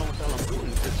because I don't know what the hell I'm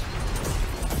doing.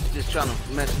 It's just trying to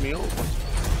mess me over.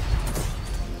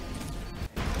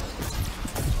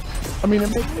 I mean,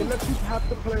 it lets you have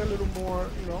to play a little more, a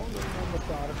little more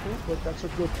methodical, but that's a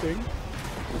good thing.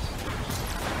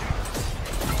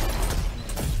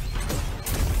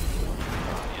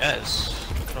 Yes.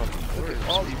 Look at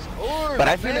all these orbs. But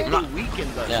I feel like man. the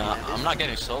weekend does. Yeah, I'm not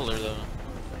getting solar though.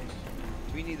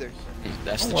 Me neither.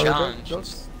 That's the Don't worry, challenge.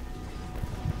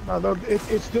 No,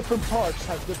 it's different parts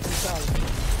have different challenges.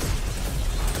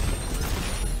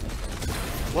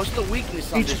 What's the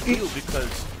weakness on Each- this field?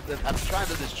 Because I'm trying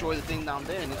to destroy the thing down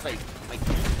there, and it's like.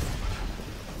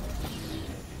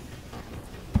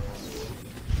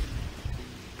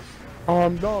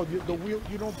 No, the wheel,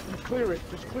 you clear it,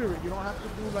 just clear it. You don't have to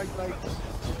do like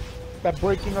that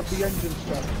breaking up the engine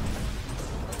stuff.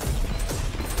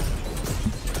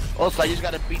 Oh, so I just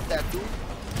gotta beat that dude?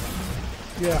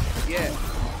 Yeah. Yeah.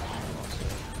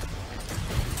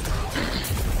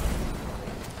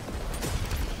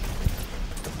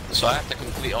 So I have to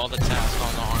complete all the tasks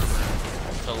on the armor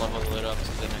to level it up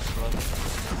to the next level.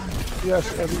 Yes,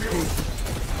 every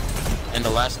piece. And the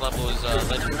last level is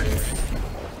legendary.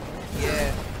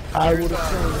 Yeah. I There's, would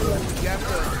assume. You have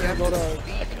to Go to-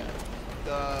 defeat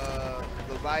the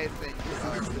Leviathan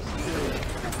procedure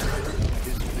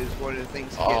is one of the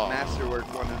things to get masterwork.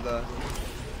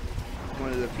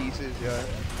 One of the pieces. Yeah.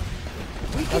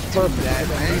 We can That's do perfect. that,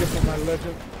 because I need it man. for my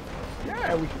legend.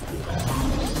 Yeah, we can do that.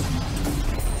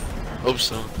 Hope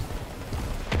so.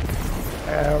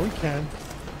 Yeah, we can.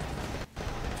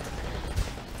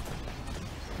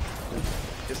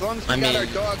 As long as we got our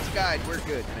dog's guide, we're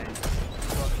good, man.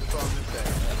 That's all I'm gonna say.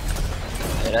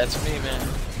 Yeah, that's me, man.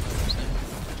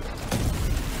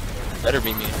 Better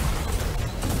be me.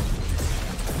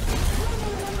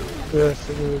 Yes,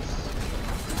 it is.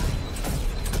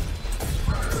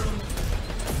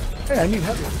 Hey, I need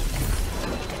heavy.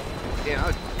 Yeah, I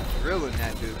was drilling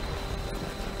that dude.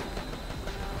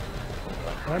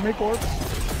 Can I make orbs?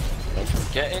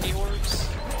 Get any orbs?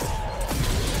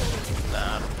 Nah,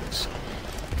 I don't think so.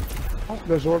 Oh,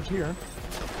 there's orbs here.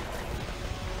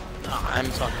 No, I'm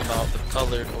talking about the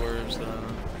colored orbs.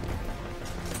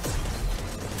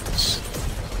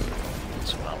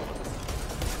 That's what I want.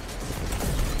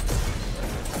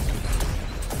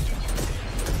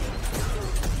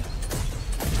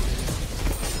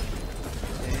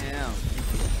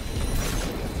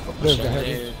 There's the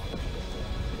heavy.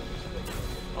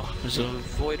 Oh, there's a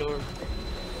void orb.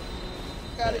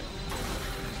 Got it.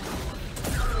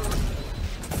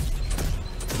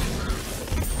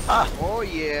 Ah! Oh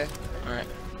yeah. Alright.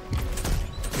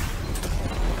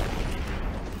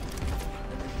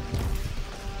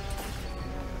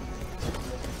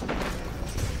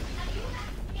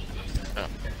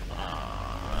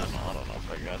 I don't know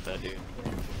if I got that, dude.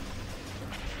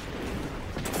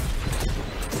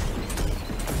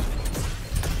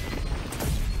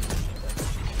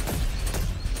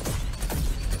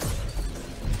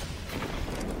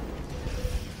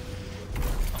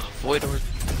 Void orb.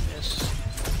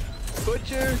 Yes.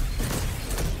 Butcher.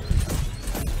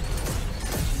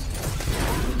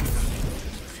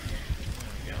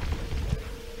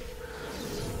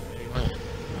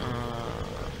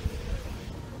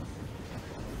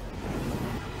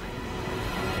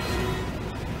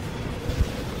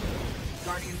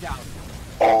 Guardian down.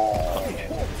 God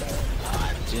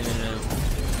damn.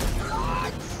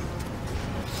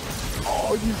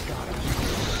 Oh, you gotta be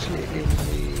shitting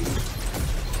me.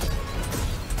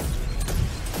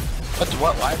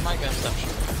 What? Why is my gun stop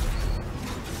shooting?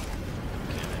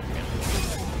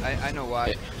 I know why.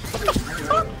 You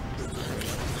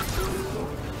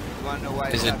wanna know why?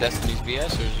 Is it Destiny's BS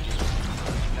or is it just...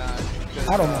 Nah, because,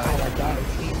 I don't know how I died.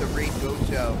 you need the raid go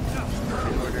shell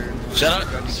in order. Shut to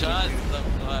up! run the Shut game. the fuck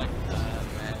up,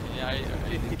 man. Yeah,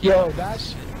 Yo, that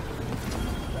shit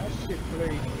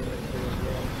played me right there,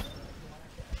 bro.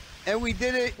 And we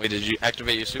did it. Wait, did you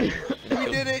activate your suit? We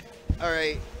did it. All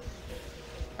right.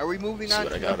 Are we moving See on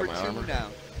what I to got number in my 2 armor? now?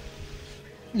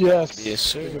 Yes. Yes,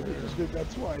 sir. We did that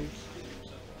twice.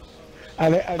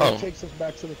 And it Oh. takes us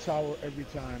back to the tower every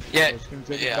time. Yeah, So it's gonna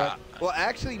take us yeah. back. Well,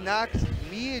 actually, Knox,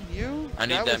 me and you, I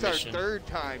need that that was mission. our 3rd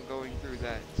time going through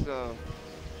that. So,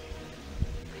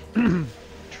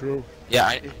 True.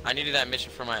 Yeah, I needed that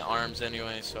mission for my arms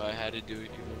anyway, so I had to do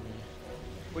it.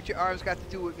 what your arms got to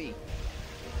do with me?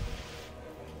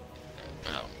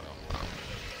 I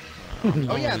don't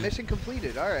know. Oh yeah, mission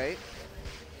completed. All right.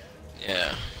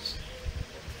 Yeah. Let's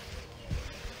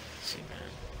see, man.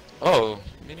 Oh,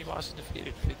 mini boss is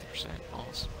defeated 50%.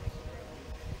 Awesome.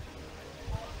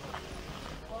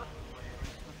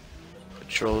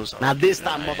 Patrols. Now all this do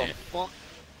time, tonight. motherfucker.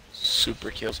 Super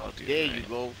kills all do There tonight. you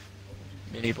go.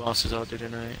 Mini bosses all do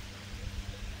tonight.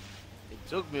 It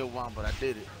took me a while, but I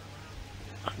did it.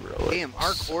 Damn,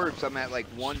 arc orbs. I'm at like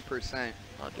 1%.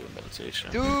 I'll do a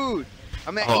meditation. Dude,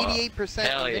 I'm at Oh, 88%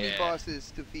 hell of mini yeah.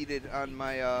 bosses defeated on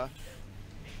my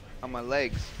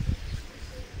legs.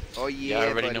 Oh yeah, Yeah, I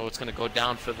already buddy. know what's gonna go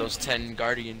down for those 10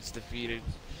 guardians defeated.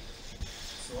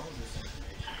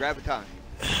 Graviton.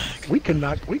 We can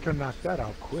knock that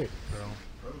out quick, bro.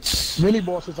 Mini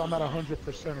bosses, I'm at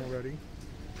 100% already.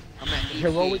 I'm at 88.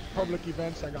 Heroic public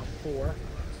events, I got 4.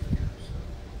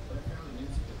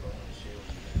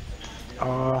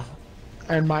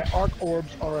 And my arc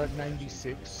orbs are at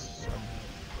 96. So.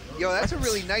 Yo, that's a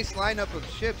really nice lineup of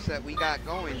ships that we got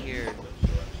going here.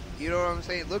 You know what I'm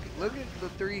saying? Look at the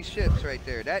 3 ships right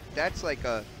there. That's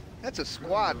a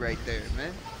squad right there,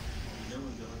 man.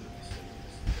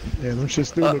 Yeah, them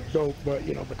shits do look dope, but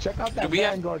you know, but check out that we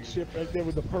have- Vanguard ship right there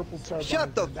with the purple turbines.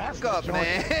 Shut the That's fuck up, joint.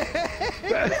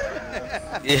 man.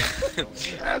 Yeah.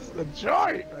 That's the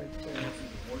joint right there.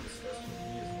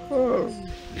 Oh.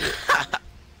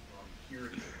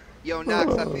 Yo,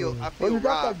 Knox, I feel Well, you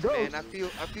got robbed, that ghost. man.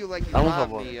 I feel like you Vamos,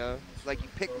 robbed favor. me, like you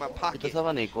picked my Esto pocket. es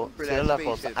abanico. For Cierra that la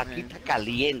cosa. spaceship, Aquí man. está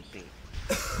caliente.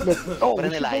 Look, oh, we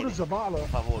Prende should el go aire, to Zavala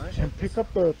por favor. and pick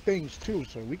up the things too,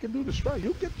 so we can do the strike.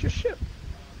 You get your ship.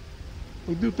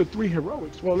 We do the 3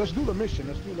 heroics. Well, let's do the mission.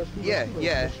 Let's do Yeah, the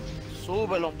yeah. mission.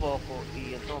 Súbelo un poco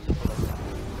y entonces por acá.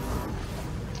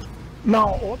 Now,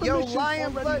 all the Yo, missions Lion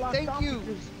already Blood, locked thank out you.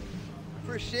 because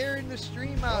For sharing the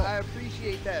stream out, I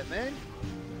appreciate that, man.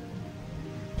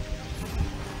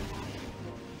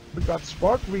 we got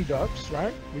Spark Redux,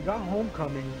 right? We got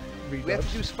Homecoming Redux. We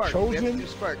have to do Spark. Chosen. We have to do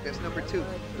Spark. That's number 2.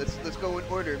 Let's go in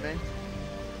order, man.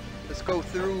 Let's go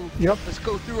through. Yep. Let's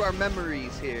go through our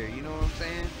memories here. You know what I'm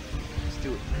saying? Let's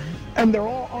do it. And they're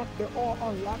all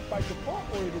unlocked by default,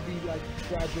 or it'll be like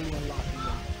gradually unlocking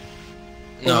them.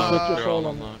 No, It's they're all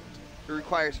all unlocked. It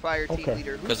requires fire team Okay.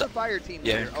 leader. Who's 'Cause the fire team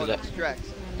yeah, leader? Oh, 'cause that's Drex.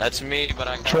 That's me, but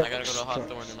I gotta go to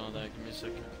Hawthorne and all that. Give me a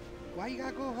second. Why you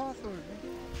gotta go Hawthorne,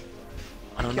 man?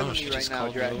 I don't know, Killing she me just right now,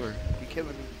 called me Drex. over. You're killing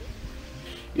me.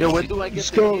 Yo, when do I get Let's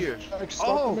to go. here? Start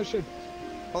Oh! the mission.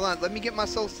 Hold on, let me get my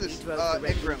Solstice These roads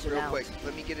direct engram into real now. quick.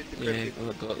 Let me get it Yeah,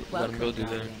 decrypted. let him go do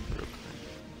that.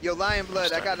 Yo, Lion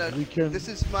Blood, I got a. We can- This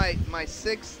is my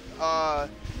 6th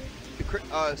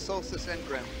Solstice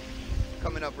engram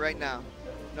coming up right now.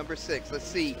 Number 6. Let's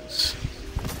see.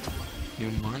 New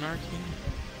monarchy?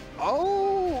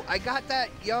 Oh, I got that.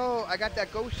 Yo, I got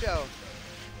that ghost shell.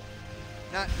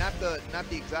 Not the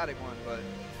exotic one, but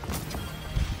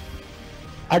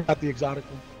I got the exotic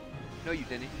one. no, you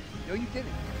didn't. No, you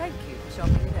didn't. Thank you for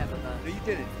shopping it ever, No, you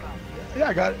didn't. Yeah,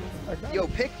 I got it. Yo,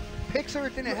 pick so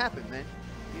it didn't happen, man.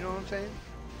 You know what I'm saying?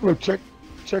 Look,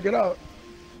 check it out.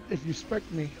 If you spec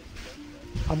me,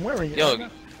 I'm wearing it. Yo, right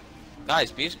now.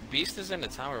 guys, Beast is in the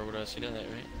tower with us. You know that,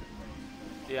 right?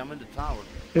 Yeah, I'm in the tower.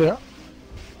 Yeah.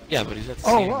 Yeah, but he's at the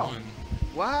Oh, same wow. one.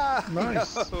 Wow.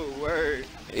 Nice. Yo, word.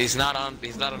 He's not on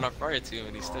our fire team,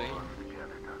 and he's still here.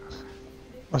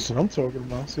 That's what I'm talking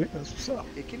about. See, that's what's up.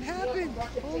 It can happen.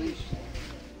 Holy shit.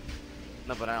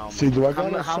 No, but I don't. See, do I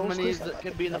got a how many Solstice?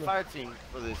 could be in the fire team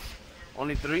for this?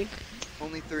 Only 3?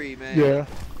 Only 3, man. Yeah.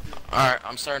 Alright,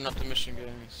 I'm starting up the mission,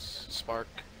 guys. Spark.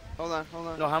 Hold on.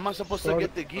 No, how am I supposed to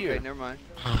get the gear? Okay, never mind.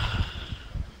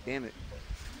 Damn it.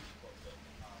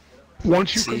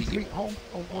 Once you See,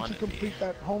 complete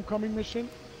that homecoming mission,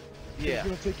 Yeah. it's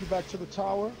gonna take you back to the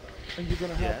tower, and you're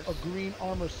gonna have Yes. a green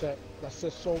armor set that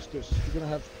says Solstice. You're gonna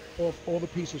have all the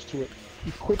pieces to it.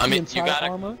 Equip I the mean,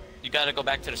 entire armor. you gotta go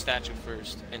back to the statue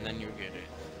first, and then you get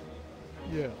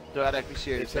it. Yeah. So Let me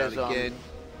share this out again.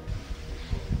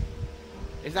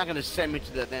 It's not gonna send me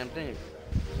to that damn thing.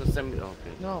 It's gonna send me. Okay.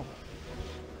 No.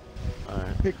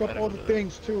 Alright. Pick up Better all go the to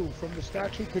things too from the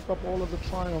statue. Pick up all of the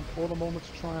triumph, all the moments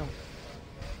of triumph.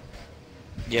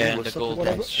 Yeah, and the what's up, gold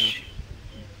whatever- ones.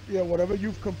 Yeah, whatever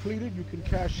you've completed, you can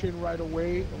cash in right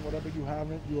away, and whatever you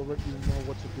haven't, you already know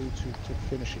what to do to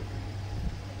finish it.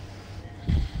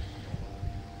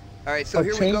 All right, so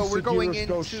here we go. Obtain We're going Sagira's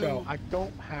Ghost into Shell. I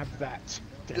don't have that.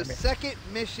 Damn the it. second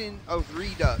mission of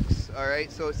Redux. All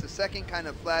right, so it's the second kind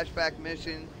of flashback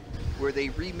mission where they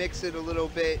remix it a little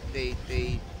bit. They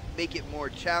make it more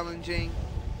challenging.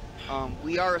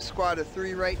 We are a squad of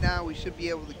 3 right now. We should be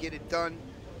able to get it done,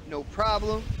 no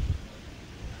problem.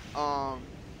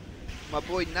 My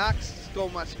boy Nox stole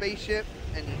my spaceship,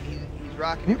 and he's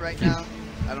rocking it right now.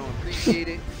 I don't appreciate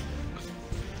it.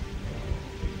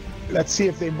 Let's see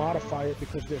if they modify it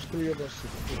because there's 3 of us.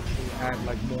 If they add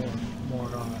like more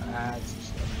ads and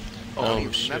stuff. Oh,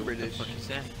 I shit, remember what the this. fuck is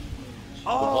that?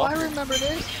 Oh, I Walker. remember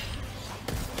this.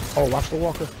 Oh, watch the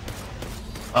walker.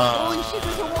 Holy shit,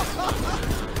 there's a walk.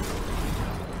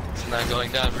 It's not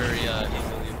going down very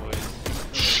easily, boys.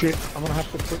 Shit, I'm gonna have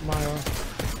to put my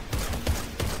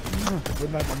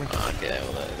good night, mommy. Okay,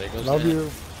 well, there goes Love that.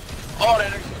 you. Oh,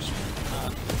 there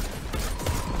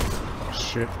goes.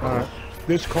 Shit. Alright.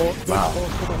 This calls for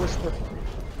the whisper.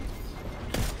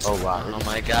 Oh wow. Oh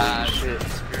my god. Screw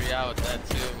you out with that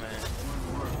too, man.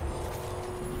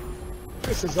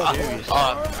 This is a the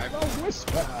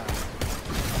whisper.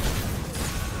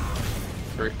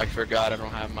 I forgot I don't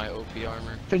have my OP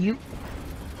armor. Can you?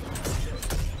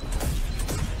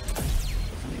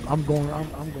 I'm going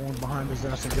behind his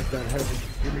ass and get that heavy.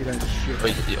 Give me that shit.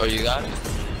 Oh, you got it?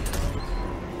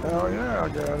 Hell yeah, I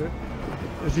got it.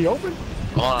 Is he open?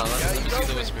 Hold on, let me see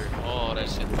the whisper. Oh, that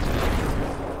shit.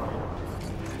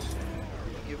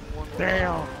 Give him one more.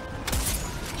 Damn.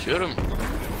 Shoot him.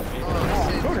 Oh,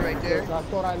 I he's couldn't right there. because I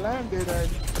thought I landed and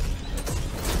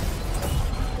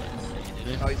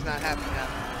Oh, he's not happy now.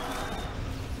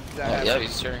 He's not happy. Yeah,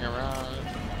 he's turning around.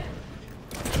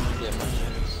 Yeah,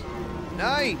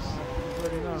 Nice.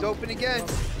 ready now. He's open again.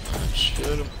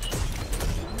 shoot him.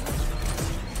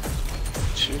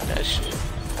 Shoot that shit.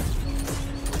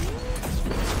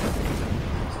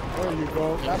 There you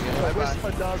go. That's what Bye-bye. the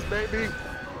whisper does, baby.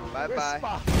 Bye-bye.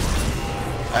 Whisper.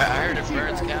 I heard it Teabag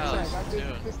burns the cows tank. too.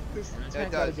 This Yeah, it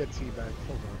tank gotta does. get teabagged.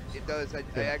 Hold on. It does. I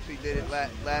actually did it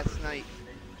last night.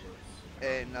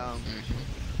 And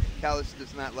Callus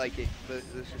does not like it. Let's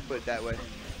just put it that way.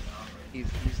 He's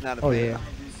not a Oh fan. yeah.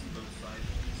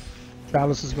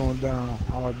 Chalice is going down.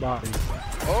 Hard body.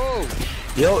 Oh!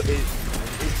 Yo, is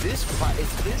this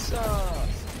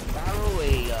barrel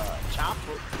a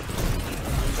chopper?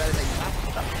 Is that a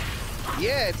chopper?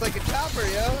 Yeah, it's like a chopper,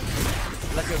 yo.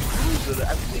 Like a cruiser.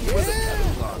 I've seen it with the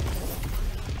pedals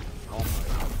on.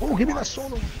 Oh, give me that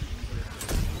soda.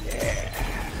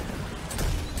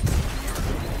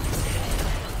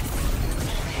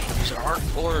 These are arc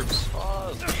orbs. Oh,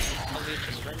 I'll leave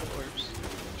just regular orbs.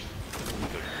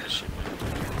 Shit.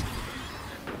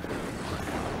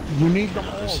 You need them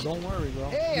all. Don't worry, bro.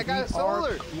 Hey, I You got need a solar.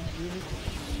 arc. You need-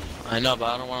 I know, but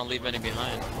I don't want to leave any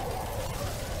behind.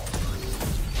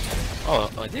 Oh,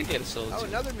 I did get a solo Oh, too.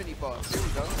 another mini boss. Here we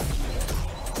go.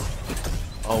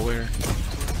 Oh, where?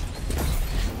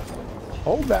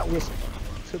 Hold that whisper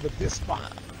to the this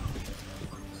spot.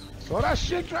 So that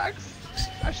shit, Drax.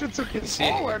 That shit took his See-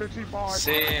 whole energy bar.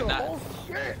 see, The not- whole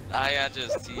shit. I got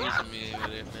just teasing me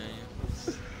with it,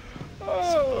 man.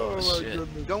 Oh my Shit.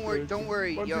 goodness. Don't worry, gracious. don't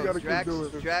worry, Once you yo, gotta keep Drax, doing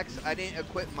it. Drax, I didn't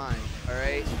equip mine,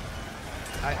 alright?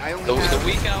 I only The have...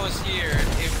 week I was here,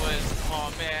 it was,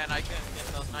 oh man, I couldn't get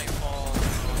the Nightfall and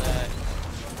all that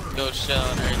Ghost Shell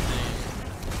and everything.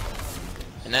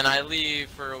 And then I leave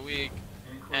for a week,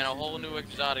 and a whole new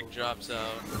exotic drops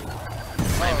out.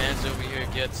 My man's over here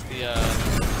gets the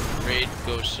Raid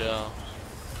Ghost Shell.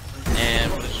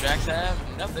 And what does Drax have?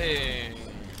 Nothing.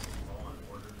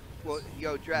 Well,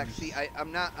 yo, Drax, see,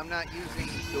 I'm not using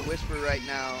the Whisper right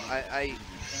now. I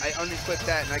unequipped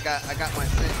that and I got my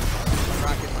sins. I'm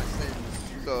rocking my sins.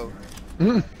 So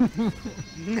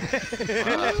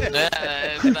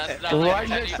That's not Right like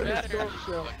next any to his better. ghost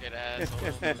shell. Fucking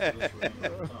asshole.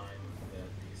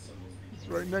 It's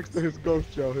right next to his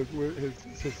ghost shell, his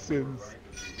sins.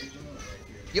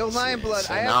 yo, Lionblood,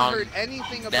 So I now haven't heard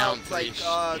anything down about like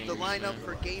three the games, lineup man.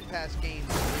 for Game Pass games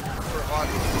for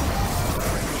August.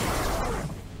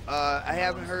 I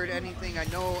haven't heard anything. I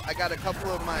know I got a couple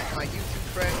of my YouTube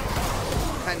friends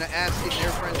kind of asking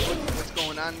their friends what's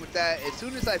going on with that. As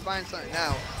soon as I find something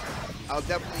out, I'll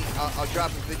definitely I'll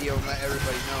drop a video and let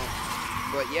everybody know.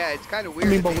 But yeah, it's kind of weird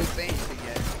mean, that but they didn't say anything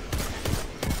yet.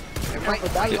 It might,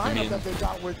 But that I lineup mean- that they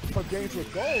got for games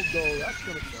with gold, though, that's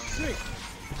gonna be sick.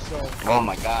 So, Oh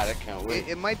my god, I can't wait.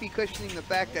 it might be cushioning the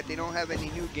fact that they don't have any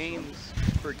new games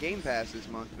for Game Pass this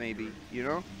month, maybe, you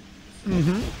know? that's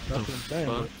what I'm saying.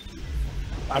 fuck?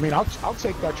 But, I mean, I'll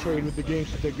take that trade with the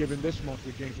games that they're giving this month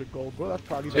with games with gold. Bro, that's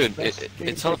probably the Dude, best it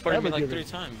games teleported they've me ever like given.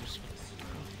 3 times.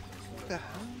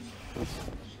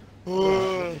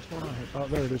 What's going on here? Oh,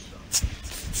 there it is.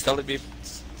 It's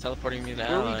teleporting me to Where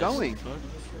are we allies. going?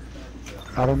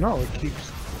 I don't know. It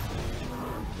keeps.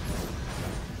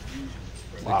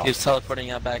 It keeps teleporting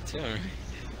out back too.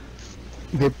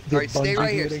 Alright, stay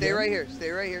right here, stay right here, stay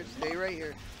right here, stay right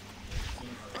here.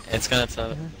 It's gonna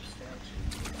tell.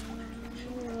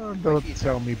 Don't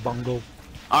tell me, bungle.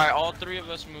 Alright, all 3 of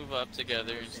us move up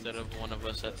together instead of one of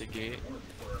us at the gate.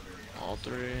 All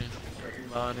 3,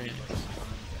 everybody.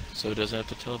 So it doesn't have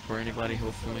to teleport anybody,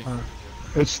 hopefully.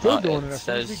 It's still it doing it. As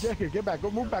soon as we says- get here, get back. Go,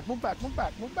 move back, move back, move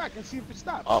back, move back, and see if it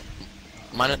stops. Oh,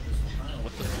 mine.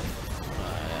 What the?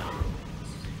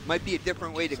 Might be a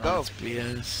different way to go. It's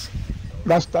BS.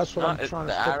 That's what No, I'm trying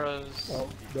the to say. arrows. Oh,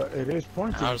 it is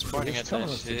pointing. I was pointing It's at telling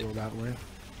that us to shit. go that way.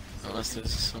 Unless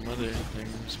there's some other thing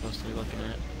I'm supposed to be looking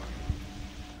at.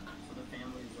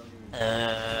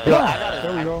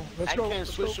 There we go. Let's I go. can't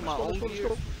Let's switch go, to let's my go, own let's gear.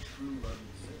 go.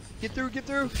 Get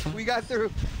through, we got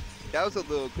through. That was a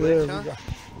little There glitch, we huh?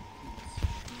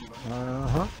 go.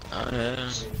 Uh-huh. Oh yeah.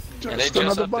 Just And they just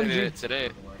another updated bungee. it today.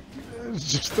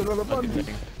 It's just another bungee.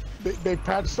 They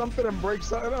patch something and break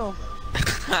something else.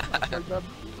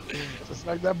 Just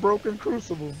like that broken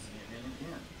crucible.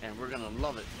 And we're gonna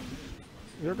love it.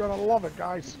 You're gonna love it,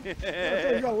 guys. You're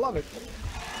gonna love it.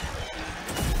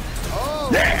 Oh!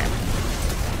 Yeah!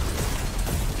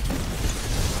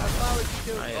 I saw what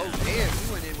you doing. Oh, yeah. Oh damn,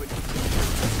 you went in with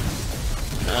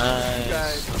Nice.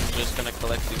 guys. I'm just gonna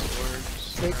collect these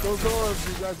orbs. Take those orbs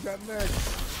you guys got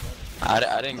next. I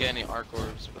didn't get any arc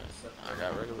orbs, but I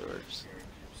got regular orbs.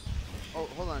 Oh,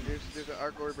 hold on, there's an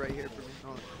arc orb right here for me.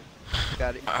 Hold on.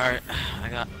 Got it. Alright,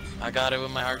 I got it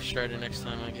with my arc strider next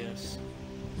time, I guess.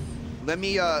 Let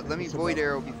me void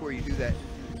arrow before you do that.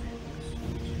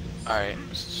 Alright,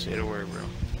 say the word, bro.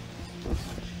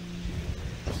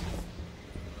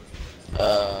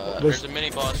 There's a mini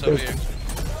boss over here.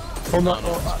 Oh no,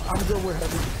 I'm good with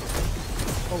heavy.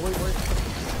 Oh wait.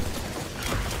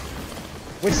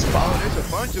 Whisper. Oh, there's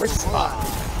a bunch of them. Whisper. Hold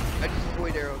on. I just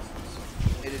void arrowed.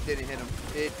 And it didn't hit him.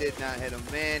 It did not hit him.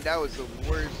 Man, that was the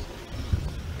worst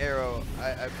arrow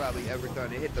I probably ever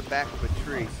done. It hit the back of a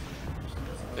tree.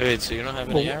 Wait, so you don't have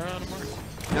any arrow anymore?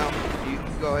 No, you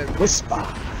go ahead. Whisper.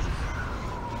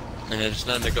 Yeah, there's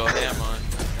nothing to go ham on.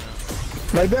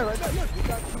 Right there. Look, you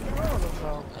got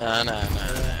Nah. Nah.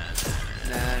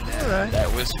 Alright. That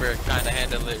whisper kinda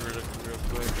handled it real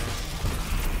quick.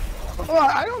 Oh,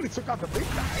 I only took out the big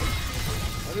guy.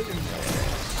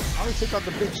 I only took out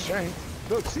the big shank.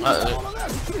 Look, see all of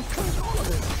that. You could have killed all of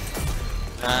it.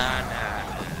 Nah.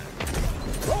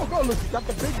 Go, look, you got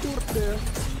the big dude up there.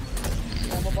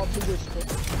 I'm about to whisper.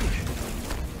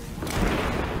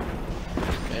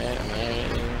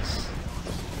 Nice.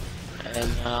 And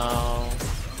now...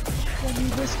 Let me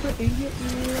whisper in your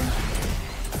ear.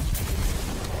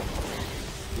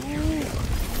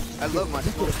 I love my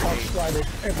You could smoke have grenade. outstrided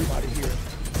everybody here.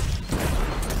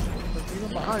 Look, even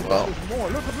behind Well. us, there's more.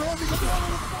 Look at all the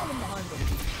falling behind them.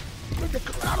 Look, they're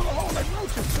coming out of the hole like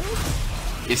roaches, dude.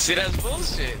 You see, that's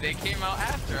bullshit. They came out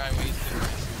after I wasted it.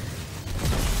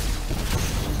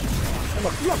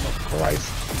 Look, Christ.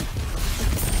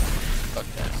 Fuck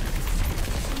that.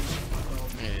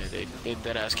 Yeah, they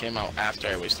dead ass came out after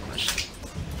I wasted my shit.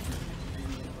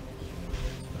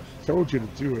 Told you to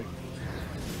do it.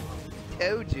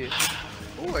 Told you.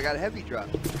 Oh, I got a heavy drop.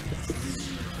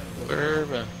 Where?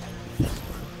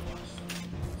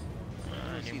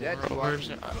 See that orbs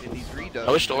in these redux.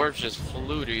 I wish the orbs just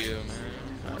flew to you,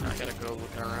 man. I gotta go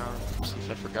looking around see if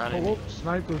I forgot any. Oh,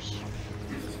 snipers.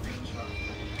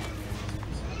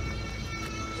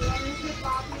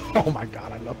 Oh my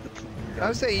god, I love the I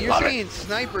was saying, you're saying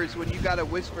snipers when you got a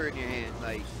whisper in your hand,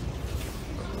 like.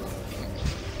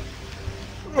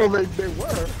 Oh, they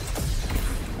were.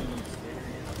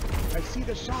 I see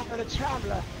the shot of the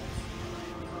traveler.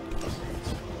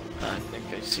 I think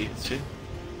I see it too.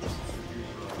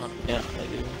 Oh, yeah, I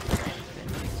do.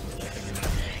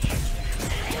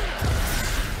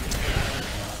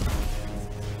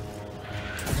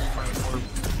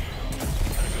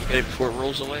 Okay, before it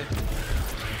rolls away.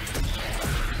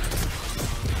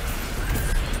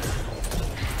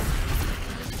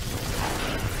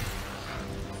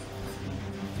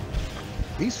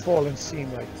 These fallen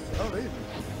seem like,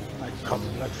 like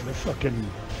the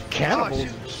fucking cannibals.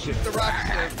 Oh, shoot the rocks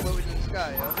that floating in the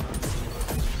sky, huh?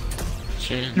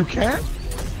 You can?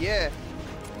 Yeah.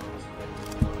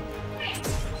 No,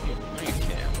 you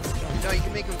can't. No, you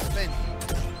can make them spin.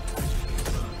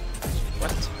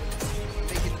 What?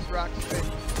 Making these rocks spin.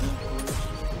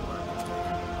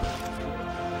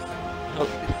 Oh,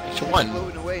 which It's one?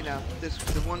 floating away now. The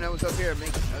one that was up here,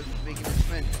 making it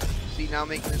spin. See, now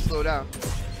making it slow down.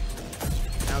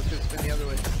 Now it's gonna spin the other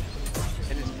way.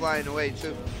 And it's flying away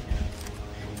too.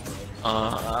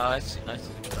 I see what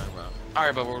you're talking about.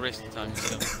 Alright, but we're wasting time,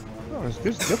 so. Oh, is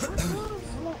this different?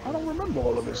 I don't remember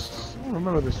all of this. I don't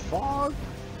remember this fog.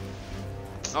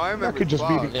 Oh, I remember That could just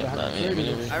be fog. the Yeah,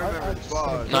 maybe. I remember the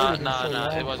fog. Nah,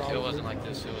 it wasn't like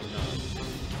this. It was not.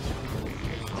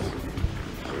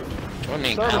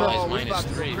 Joining Oh, allies we about to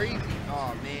go -3. crazy.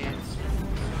 Oh man,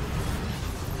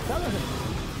 Tell him.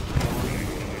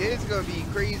 it's gonna be a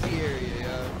crazy area,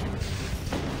 yo.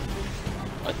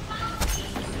 What?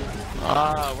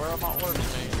 Where are my orbs,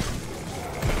 man?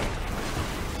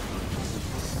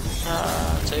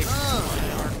 Take my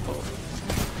article.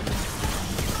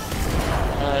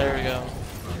 There we go.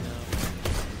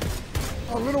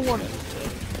 Oh, little one.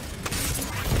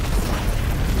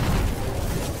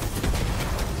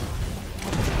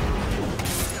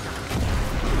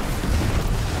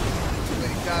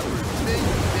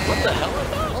 What the hell is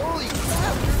that? Holy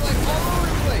crap, you're like all over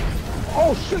the place.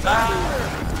 Oh shit!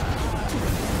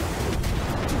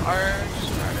 Orange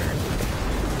starter.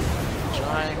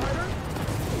 Trying.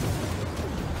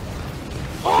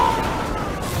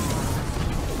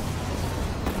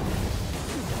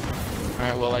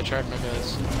 Alright, well I tried my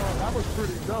best. Oh, that was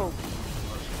pretty dope.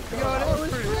 Yo, that was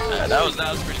pretty Yeah, that was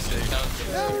pretty sick.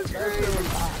 That was great.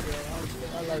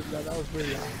 I like that. That was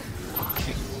pretty hot.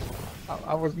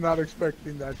 I was not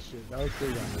expecting that shit. That was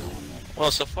pretty hot.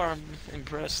 Well, so far I'm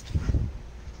impressed.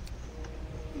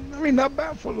 I mean, not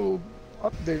bad for a little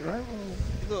update, right?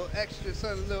 A little extra,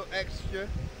 son, a little extra.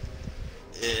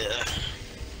 Yeah.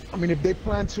 I mean, if they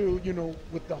plan to, you know,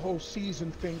 with the whole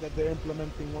season thing that they're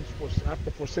implementing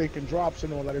after Forsaken drops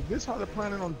and all that, is this how they're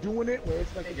planning on doing it? Where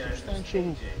it's like a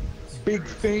substantial, big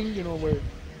thing, you know,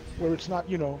 where it's not,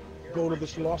 you know, go to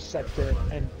this lost sector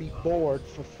and be bored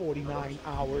for 49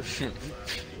 hours. You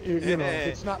know, if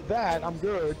it's not that, I'm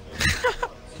good.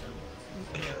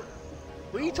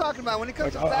 What are you talking about? When it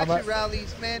comes Like, to faction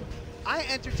rallies, man, I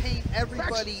entertain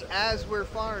everybody as we're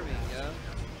farming, yo.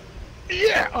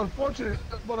 Yeah,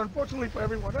 unfortunately for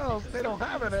everyone else, they don't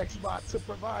have an Xbox to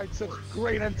provide such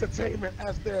great entertainment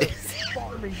as they're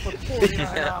farming for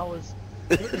 49 hours.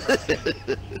 You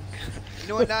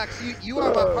know what, Knox? You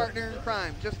are my partner in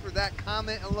crime just for that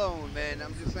comment alone, man.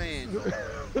 I'm just saying.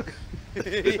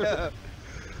 Yeah.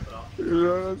 You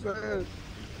know what I'm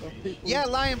saying? Yeah,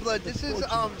 Lionblood. This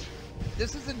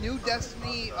is a new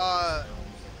Destiny.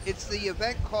 It's the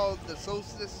event called the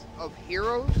Solstice of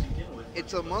Heroes.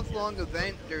 It's a month-long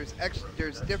event. There's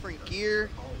different gear.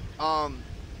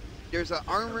 There's an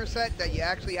armor set that you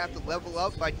actually have to level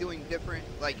up by doing different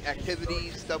like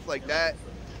activities, stuff like that.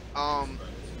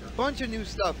 Bunch of new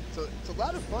stuff. So it's a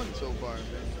lot of fun so far, man.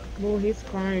 Oh, he's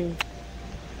crying.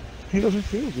 He doesn't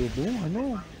feel good, bro. I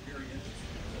know.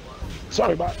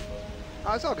 Sorry, bot.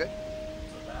 Oh, it's all good.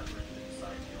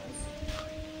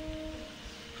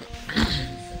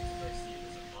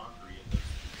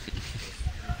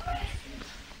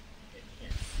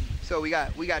 So we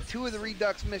got 2 of the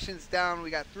redux missions down. We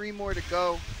got 3 more to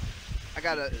go.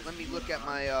 Let me look at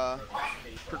my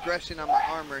progression on my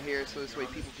armor here, so this way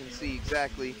people can see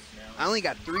exactly. I only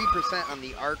got 3% on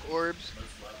the arc orbs,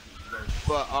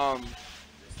 but I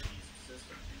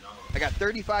got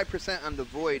 35% on the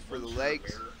void for the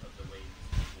legs.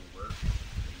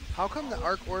 How come the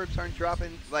arc orbs aren't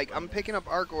dropping? Like, I'm picking up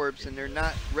arc orbs and they're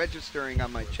not registering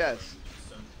on my chest.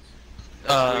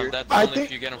 That's only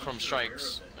if you get them from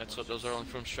strikes. That's what those are only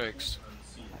from strikes.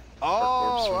 Oh,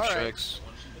 all right. Strikes.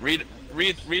 Read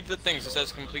the things. It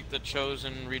says complete the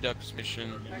chosen redux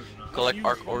mission, collect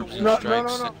arc orbs and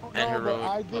strikes and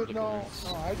heroic.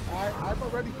 I've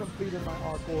already completed my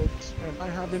arc orbs and I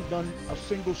haven't done a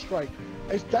single strike.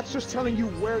 That's just telling you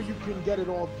where you can get it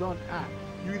all done at.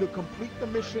 You either complete the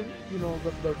mission, you know,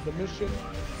 the mission,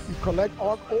 you collect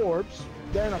arc orbs,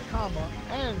 then a comma,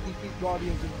 and defeat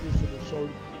guardians and crucibles. So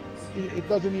it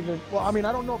doesn't even. Well, I mean,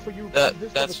 I don't know for you.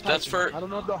 That's for. I don't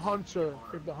know if the hunter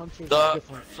is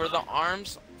different. For the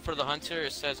arms, for the hunter,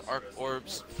 it says arc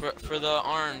orbs. For the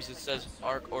arms, it says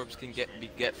arc orbs can get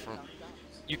from.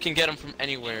 You can get them from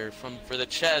anywhere. For the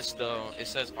chest, though, it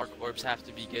says arc orbs have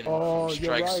to be getting from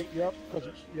strikes. You're right.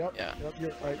 Yep. Yeah.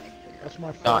 You're right. That's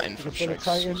my fault. And for the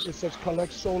Titan, it says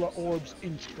collect solar orbs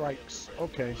in strikes.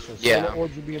 Okay, so solar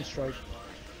orbs will be in strikes.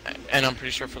 And I'm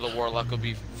pretty sure for the warlock will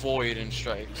be void in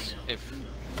strikes if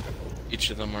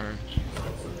each of them are.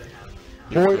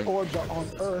 Void orbs are on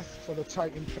Earth for the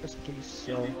Titan chest piece.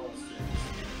 So.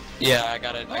 Yeah, I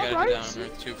gotta do that on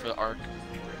Earth too for the arc.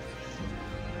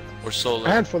 Or solar.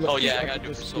 And for the I gotta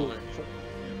do it for solar.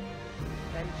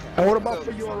 And what about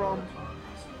for your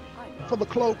for the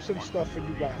cloaks and stuff for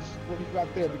you guys? What you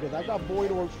got there? Because I got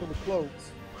void orbs for the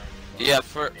cloaks. Yeah,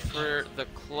 for the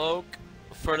cloak.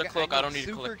 For the cloak, I don't need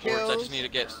to collect orbs. I just need to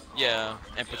get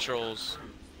and patrols.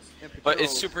 But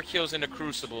it's super kills in the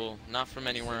Crucible, not from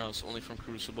anywhere else. Only from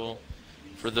Crucible.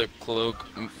 For the cloak,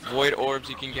 void orbs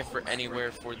you can get for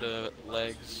anywhere for the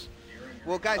legs.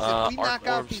 Well, guys, if we knock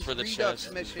out these for the redux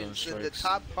chest, missions, then the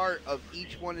top part of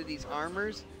each one of these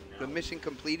armors, the mission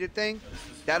completed thing,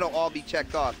 that'll all be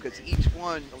checked off because each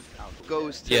one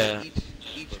goes to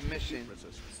each mission.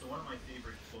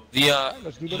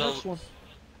 Let's do the next one.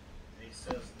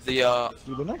 Let's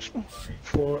do the next one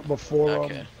before.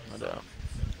 Okay, no doubt.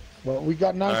 Well, we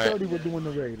got 9:30. We're doing the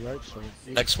raid, right? So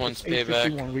next one's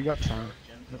payback. We got time.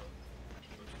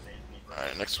 All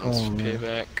right, next one's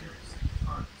payback.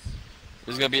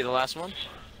 This is gonna be the last one.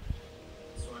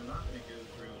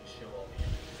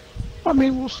 I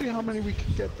mean, we'll see how many we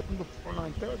can get them before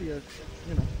 9:30. You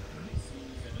know.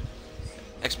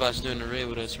 Xbox doing the raid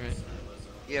with us, right?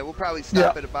 Yeah, we'll probably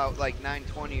stop at about like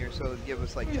 9:20 or so to give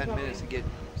us like 10 minutes to get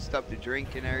stuff to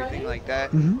drink and everything like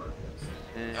that. Mm-hmm.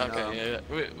 And, okay,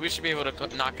 we should be able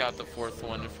to knock out the 4th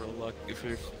one if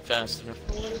we're fast enough.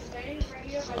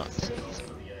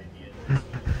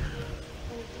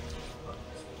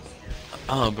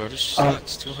 Oh, bro, this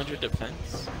sucks. 200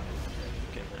 defense.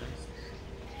 Okay, man.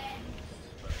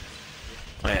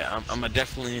 Oh, yeah, I'm gonna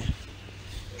definitely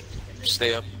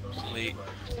stay up late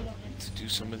to do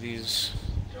some of these.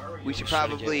 We should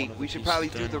probably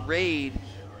do the raid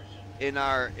in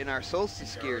our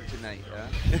Solstice gear tonight,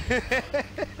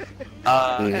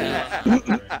 huh?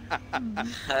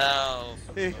 Hell.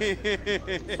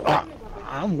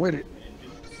 I'm with it.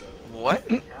 What?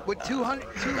 With 200?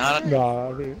 Nah,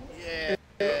 I mean,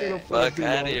 yeah. Fuck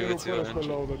out of here with 200.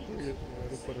 It'll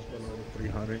put us below the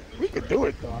 300. We could do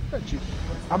it, though.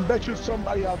 I bet you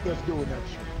somebody out there's doing that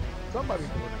shit. Somebody's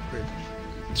doing that crazy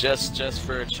shit. Just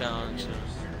for a challenge.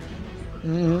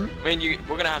 Mm-hmm. I mean,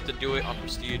 we're gonna have to do it on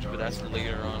Prestige, but that's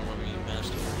later on when we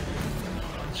master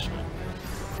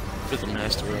for the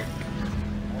masterwork.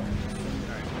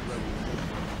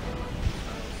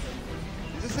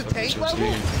 Is this a tank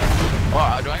level?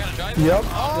 Oh, do I gotta drive? Yep.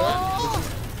 Oh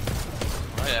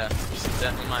yeah, this is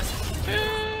definitely mine.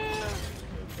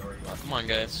 Oh, come on,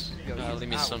 guys. Leave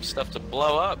me some stuff to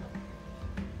blow up.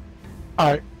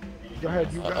 All right, go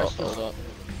ahead. You guys. Hold up.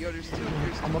 Yo, there's two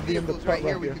vehicles right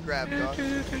here we could grab, dog.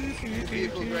 Two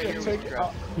vehicles right here we could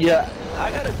grab. Yeah, I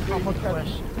got a quick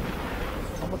question.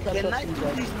 Can I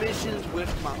do these missions with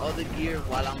my other gear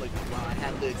while I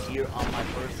have the gear on my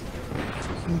person?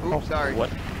 Oops, sorry.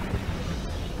 What?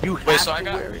 You have Wait, so to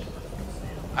wear it.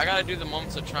 I gotta do the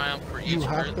moments of triumph for each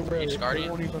have to wear each it. guardian. They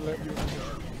won't even let you.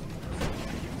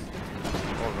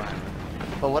 Alright.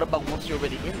 But what about once you're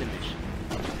already in the mission?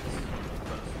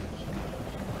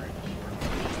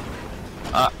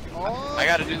 I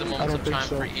gotta do the moments of triumph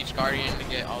so. for each guardian to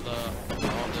get all the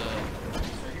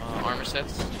armor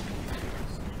sets.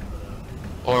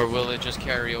 Or will it just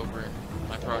carry over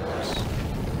my progress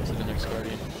to the Redux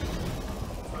Guardian.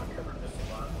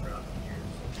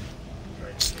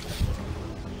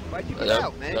 Why'd you get Hello?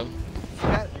 out, man? Hello?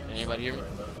 That, Anybody hear me?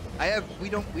 we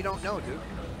don't know, dude.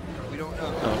 We don't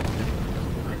know. Oh.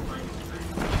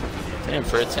 Damn,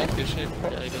 for a tank, this shit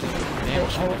probably doesn't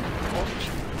damage. Hold on a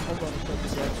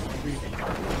second, guys. I'll be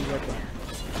right back.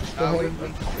 Just go ahead and we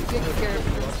taking care of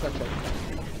it. I'll check that.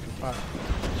 Alright.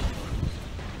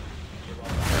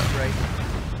 That's right.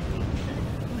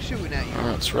 Who's shooting at you?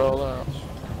 Alright, let's roll out.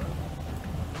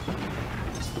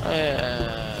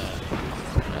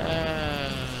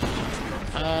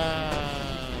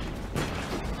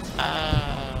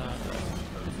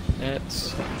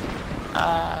 It's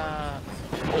oh,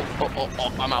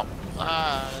 I'm out.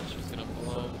 That's just gonna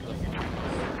blow the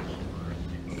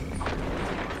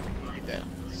damn.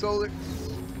 Solar.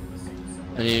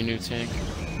 I need a new tank.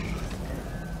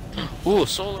 Ooh,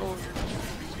 solar over here.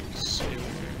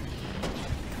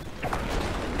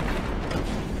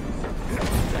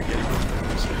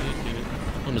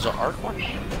 Oh, there's an arc one?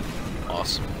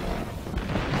 Awesome.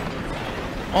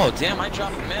 Oh, damn, I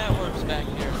dropped mad orbs back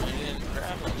here and I didn't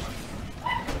grab them.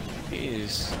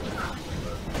 Jeez.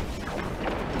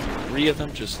 3 of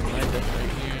them just lined up right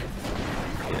here.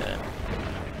 Yeah.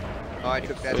 Oh, I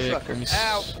took that Quick, sucker. let me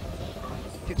Ow!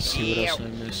 see what Ow. else I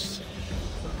missed.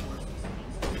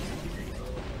 I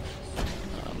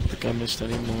don't think I missed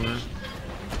any more.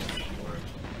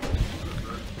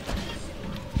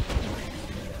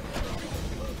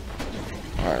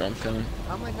 Alright, I'm coming.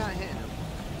 How am I not hitting him?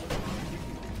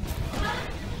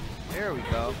 There we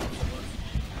go.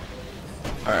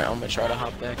 Alright, I'm gonna try to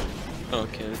hop back.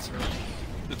 Okay,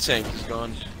 the tank is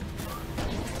gone.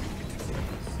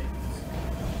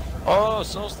 Oh,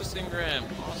 Solstice Ingram.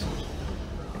 Awesome.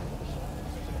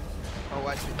 Oh,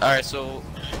 watch it. Alright, so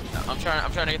I'm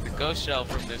trying to get the ghost shell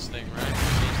from this thing, right?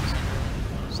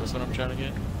 So that's what I'm trying to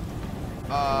get?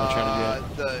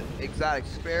 The exotic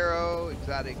sparrow,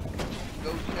 exotic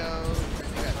ghost shell.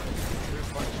 There's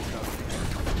a bunch of stuff.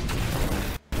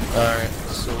 Alright,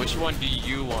 so which one do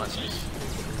you want? The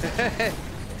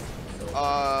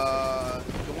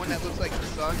one that looks like the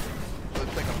sun.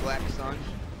 Looks like a black sun.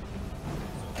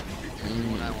 That's the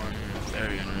one I want.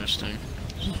 Very interesting.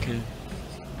 Okay.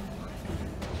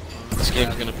 This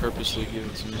game's gonna purposely give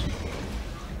it to me.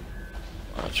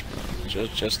 Watch, bro.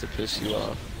 Just to piss you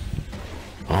off.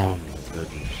 Oh my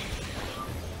goodness.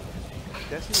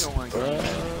 Destiny don't want to go.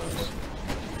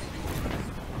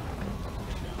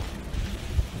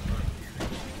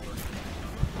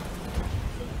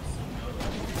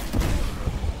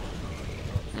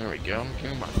 There we go. I'm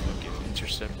getting my fucking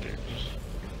interceptor.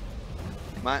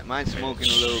 Mine's smoking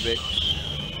a little bit.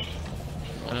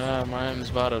 Mine's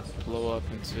about to blow up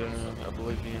into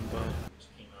oblivion, but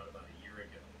Came out about a year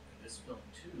ago, and this film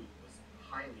too was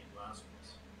highly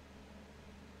blasphemous.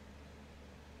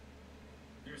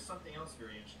 There's something else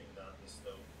very interesting about this,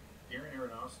 though. Darren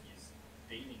Aronofsky is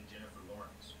dating Jennifer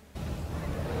Lawrence.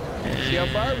 See how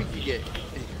far we can get.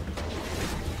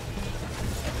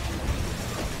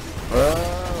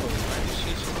 oh,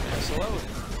 she's slow.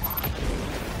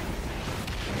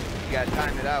 You gotta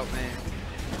time it out, man.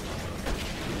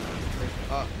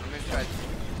 Oh, I'm gonna try.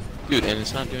 Dude, and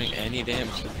it's not doing any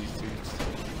damage to these dudes.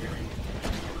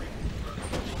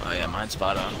 Oh yeah, mine's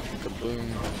spot on. Kaboom.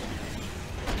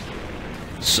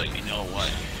 So you know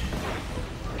what?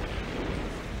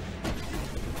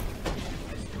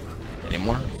 Any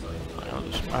more?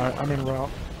 Alright, I'm en route.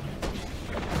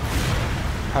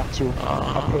 Have to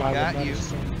apply Got the you.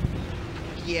 medicine.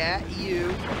 Yeah,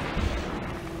 you.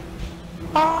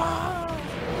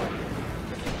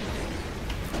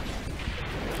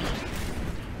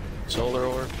 Solar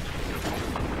orb.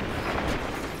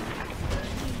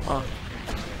 Oh.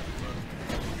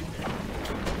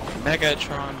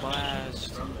 Megatron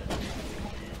blast.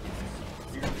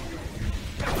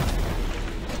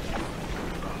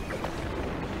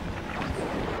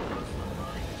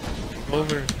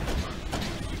 Over.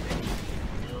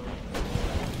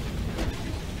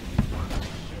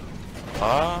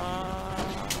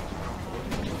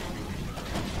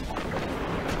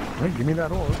 Hey, give me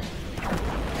that orb.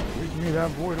 Give me that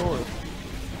void orb.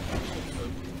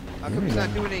 How come he's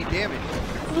not doing any damage?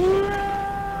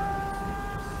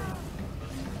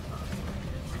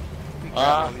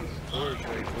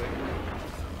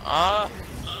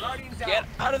 Get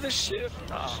out of the ship!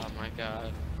 Oh my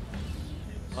god.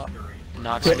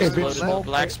 Nox Yeah, if it's exploded the smoke,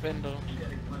 black it- spindle.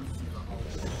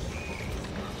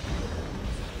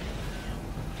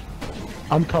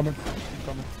 I'm coming.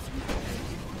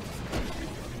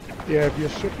 Yeah, if your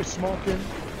ship is smoking,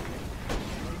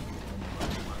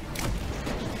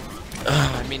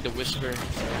 I mean the whisper.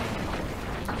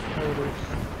 There it is.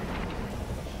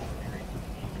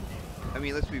 I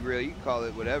mean, let's be real. You can call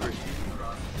it whatever. You know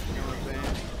what I'm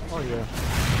saying? Oh yeah.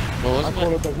 What was I it?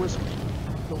 call it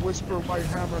the whisper white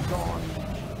hammer dawn.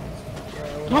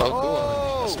 Oh, cool.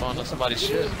 Oh! I spawned on somebody's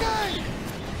Look at ship. these guys!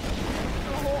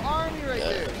 The whole army right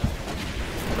there.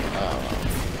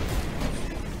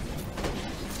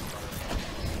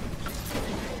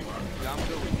 Yeah, I'm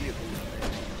good with vehicles.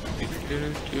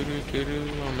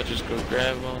 I'm gonna just go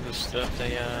grab all the stuff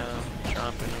they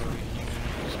dropping over here.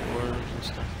 These orbs and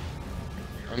stuff.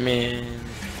 I mean,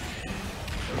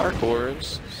 arc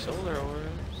orbs, solar orbs.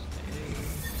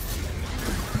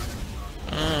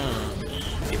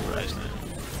 Vaporize that.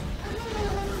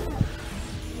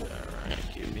 Alright,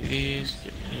 give me these,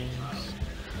 give me these.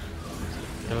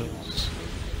 Those.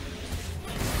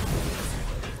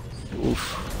 Oof.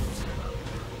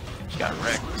 She got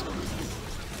wrecked.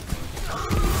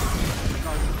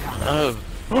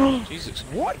 Oh, Jesus.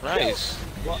 What? Nice.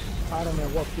 What? I don't know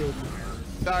what killed me.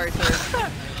 Sorry,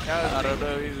 sir. I don't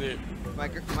know either. My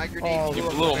grenade Oh, blew you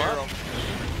up blew the him up? barrel.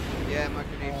 Yeah, my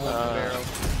grenade blew up the barrel.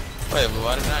 Wait, but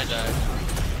why did I die?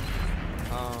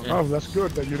 Oh, that's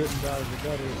good that you didn't die with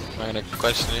that is. I'm gonna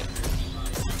question it.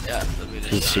 Yeah,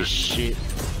 piece of shit.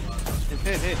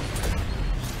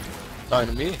 Talking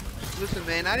to me? Listen,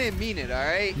 man, I didn't mean it,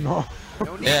 alright? No.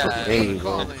 No need Yeah, for there name you go.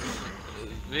 calling.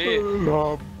 Me?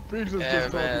 No, Peace is Yeah,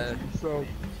 just man. talking to himself.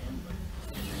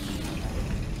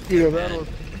 Yeah, that was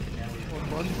on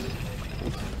Monday.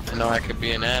 I know I could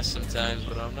be an ass sometimes,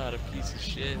 but I'm not a piece of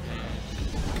shit, man.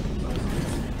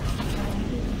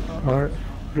 Alright,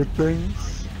 good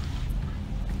things.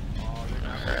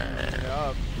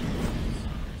 Alright.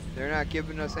 They're not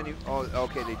giving us any. Oh,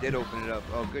 okay, they did open it up.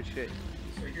 Oh, good shit.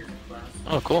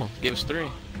 Oh, cool. Give us 3.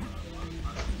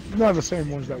 Not the same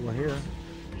ones that were here.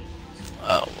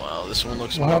 Oh, wow. This one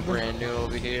looks What more happened? brand new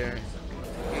over here.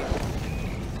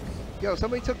 Yo,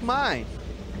 somebody took mine.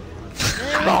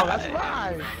 No, that's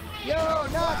right. Yo, no,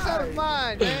 it's not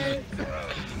mine, man.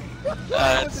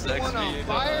 That Was it the sucks one for on you,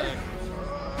 fire?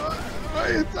 dog. What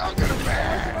are you talking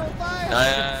about? On fire?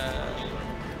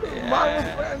 Mine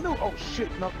was brand new. Oh shit,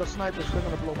 no, the snipers, they're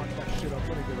gonna blow my shit up.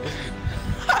 Let me get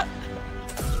over.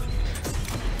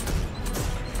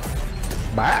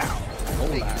 Wow.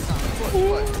 Hold Hey, on.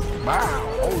 what? Wow.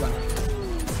 Hold on.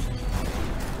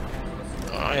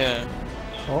 Oh, yeah.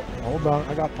 Oh, hold on.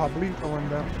 I got Pablito in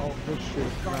there. Oh, good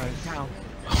shit. Nice.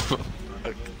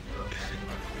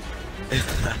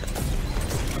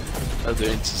 Other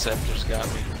interceptors got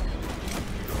me.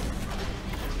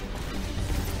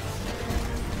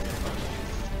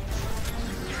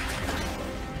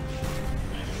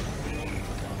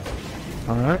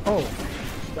 Alright. Oh,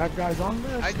 that guy's on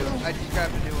there? I just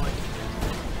grabbed a new one.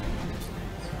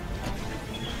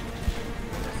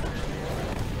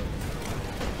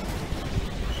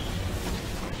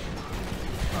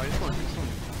 Oh, this one's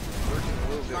working a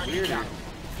little bit weirder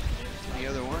than the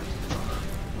other ones.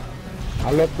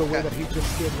 I love the way that he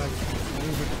just did, like,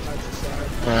 moving the types of side.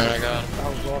 Alright, I got him. That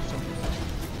was awesome.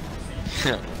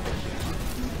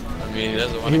 I mean, he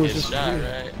doesn't want He to was get just shot, weird.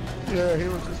 right? Yeah, he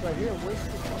was just like, here, waste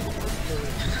the fucking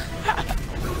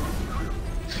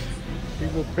He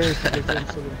will pay for this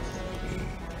insolence.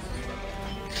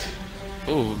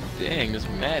 Ooh, dang, there's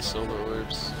mad solar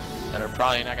orbs that are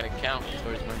probably not going to count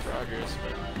towards my progress,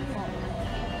 but...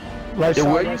 Right Then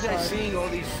side, where are you right guys side. seeing all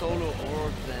these solar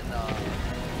orbs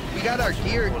and We got our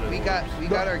gear. We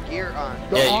got our gear on.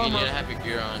 The yeah, you armor- need to have your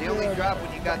gear on. They only Yeah, drop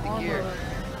when you got the gear.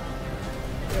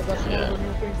 Yeah, that's one Yeah. of the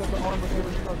new things that the armor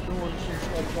gonna start doing. She's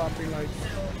start dropping like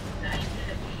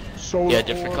solar Yeah,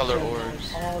 different color and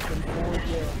orbs. arc and orbs,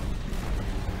 yeah.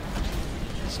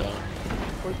 So,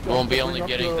 But we won't be bring only up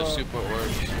getting your, the super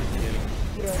orbs.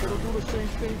 Yeah, it'll do the same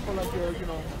thing for like your, you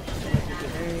know, like your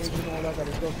grenades and all that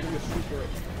it does to your super. You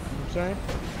know what I'm saying?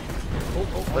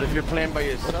 but if you're playing by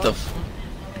yourself, What the f...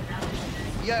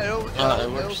 Yeah, it'll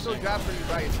it works. still drop for you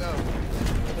by yourself.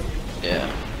 Yeah.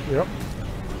 Yep.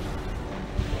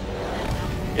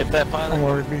 Get that Don't pilot.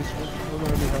 worry, Beast. We're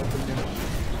gonna be helping you.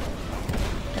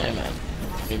 Yeah, man.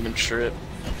 Even trip.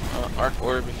 Arc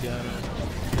orb if you have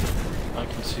it. I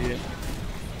can see it.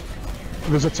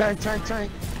 There's a tank. That's Yeah,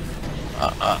 why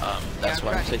I'm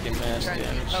trying- taking mass trying to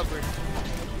get damage. covered.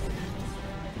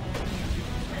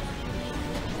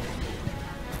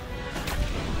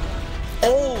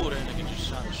 Oh, that nigga just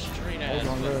shot a straight ass.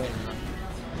 Hold on there.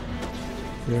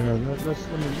 Yeah,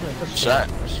 let's Shot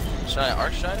I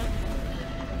arc shot him?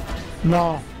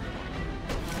 No.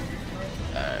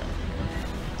 Alright.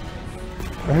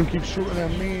 Let him keep shooting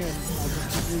at me and I'll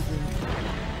just keep using.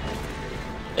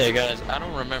 Hey guys, I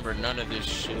don't remember none of this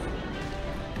shit.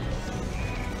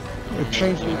 It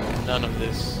changed it. None of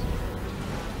this.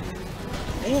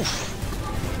 Oof.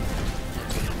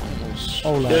 Almost.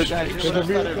 Oh, Dude, guys, is you the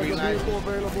know what I vehicle realized?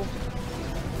 available?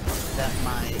 That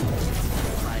my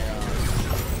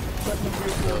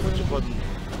Vehicle what you call available?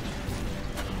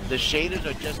 them? The shaders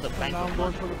are just a bank Now of I'm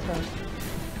going money. for the tank.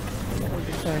 Where's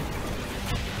the tank?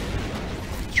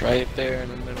 It's right there in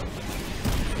the middle.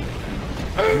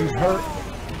 He's hurt.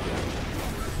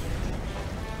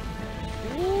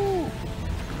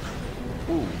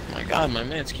 Ooh, my God, my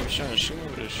man keeps trying to shoot me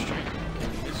with a string.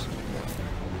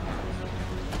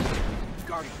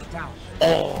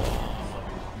 Oh.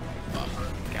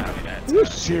 Got me that Are you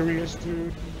time. serious,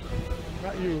 dude?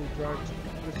 Not you, Drug.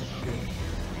 This shit.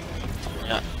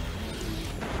 Yeah.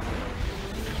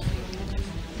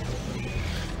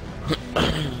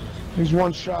 He's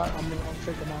one shot. I'll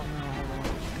take him out now. Hold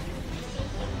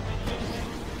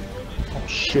on. Oh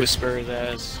shit. Whisper his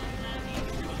ass.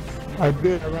 I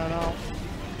did. I ran out.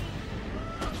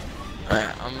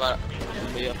 Alright, I'm about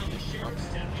to be up.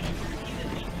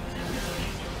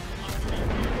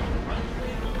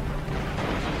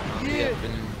 Yeah. Up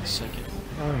in a second.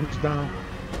 He's down.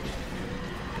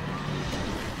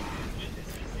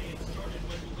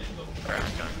 Alright,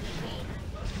 I'm done.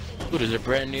 Ooh, there's a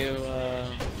brand new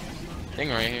thing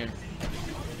right here.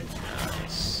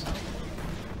 Nice.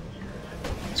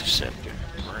 Interceptor.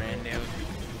 Brand new.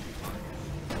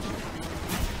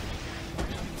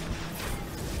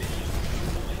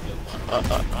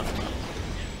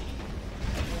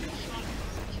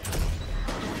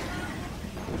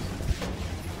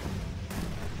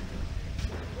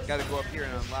 Gotta go up here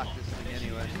and unlock this thing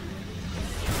anyway.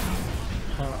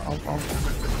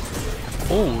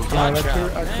 Oh, I gotcha.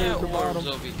 cleared Man, the orbs bottom.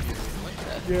 over here.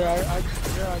 What the Yeah, I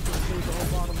just cleared the whole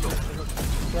bottom.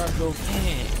 Grab those.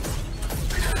 dang?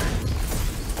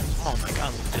 Oh my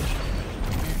God, look at this.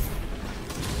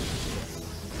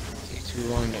 Take too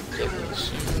long to get this,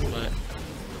 but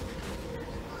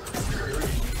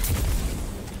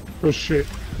Good shit.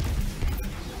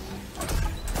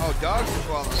 Oh, dogs are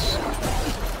falling.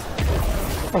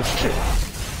 Oh shit.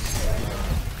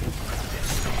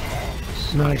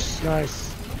 Nice, nice.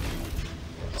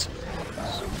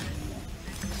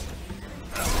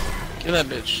 get that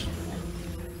bitch.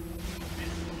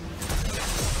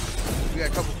 We got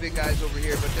a couple big guys over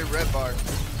here, but they're red bar.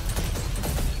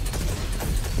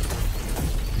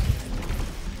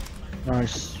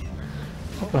 Nice.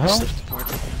 What the hell? Stuff to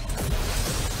party.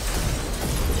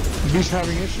 He's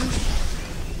having issues?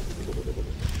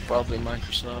 Probably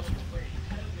Microsoft.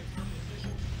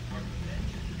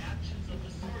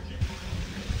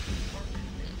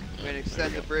 We're gonna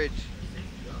extend the bridge.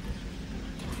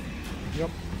 Yep.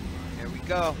 There we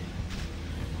go.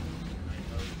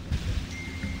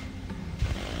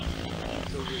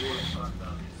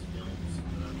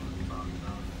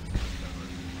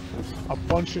 A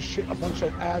bunch of shit, a bunch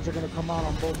of ads are gonna come out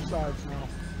on both sides now.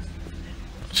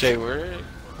 Say word.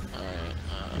 Alright.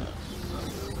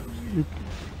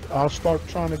 I'll start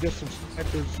trying to get some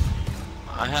snipers.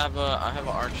 I have an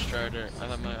arch strider. I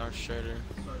have my arch strider.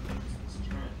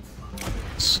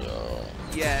 So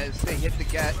Yeah, they hit the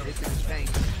gas, hit the tank.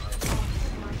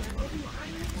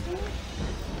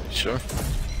 sure.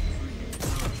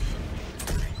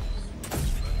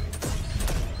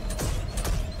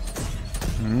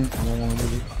 I don't want to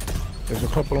really. There's a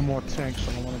couple of more tanks,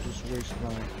 so I don't want to just waste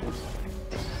my.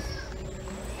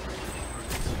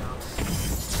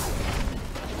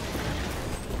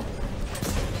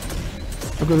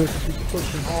 Look at this, he's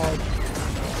pushing hard.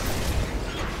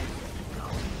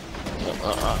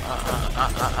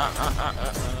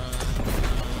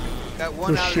 Got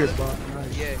one Good out shit, of the... bot.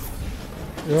 Nice. Yeah.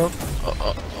 Yep.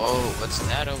 Oh, what's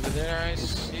that over there? I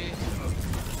see.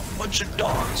 Bunch of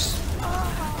dogs.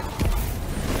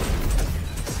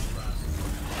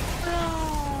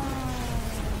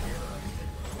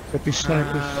 Get these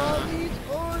snipers. Oh, these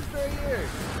boys right here.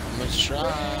 Let's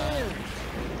try.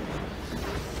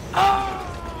 I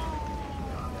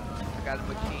got a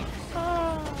machine.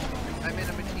 I'm in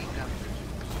a machine now.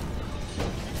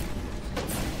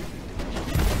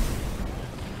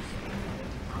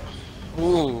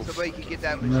 Ooh. Somebody can get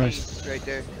that machine Nice. right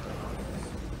there.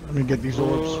 Let me get these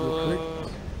orbs real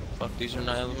quick. Fuck, these are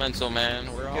not elemental,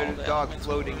 man. We're all There's the a dog elemental.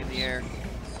 floating in the air.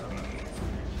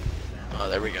 Oh,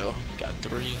 there we go. Got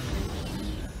 3.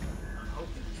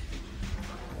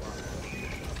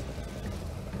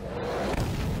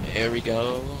 There we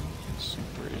go.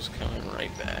 Super is coming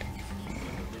right back.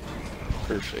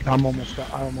 Perfect. I almost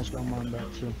got mine back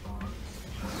too.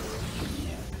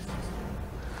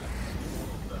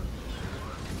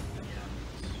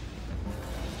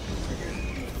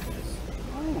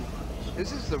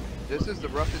 This is the This is the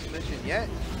roughest mission yet.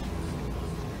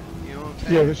 You know what I'm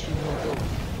saying? Yeah, this should be good.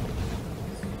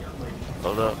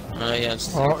 Hold up. Yeah, it's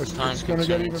time it's gonna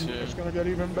get even. too. It's gonna get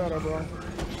even better, bro.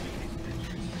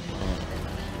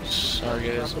 Sorry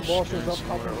guys. The boss is up in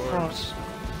front.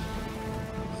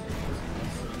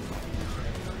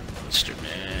 Mr.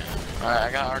 Man. Alright,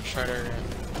 I got Arch Rider.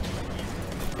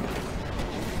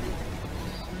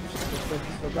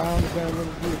 The guy on the damn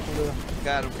little vehicle there.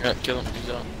 Got him. Yeah, kill him. He's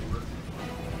out.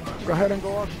 Go ahead and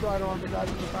go Arch Rider on the guy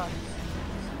in the back.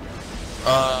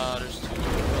 There's two.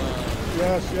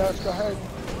 Yes, go ahead.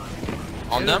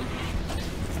 On them?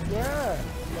 Yeah.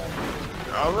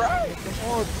 Alright.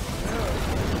 Some orbs. Yeah.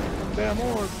 Some damn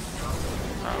orbs.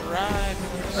 Alright.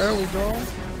 There we go.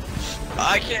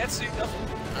 I can't see nothing.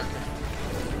 Okay.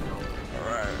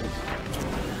 Alright.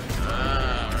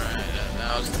 Alright.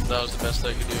 That was the best I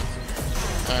could do.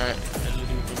 Alright.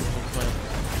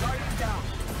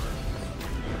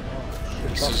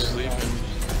 He's just sleeping.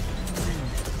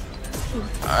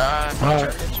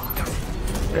 Alright.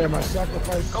 Yeah, my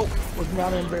sacrifice was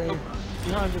not in vain.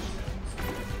 Behind us.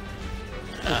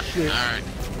 Shit. Alright.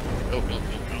 Go.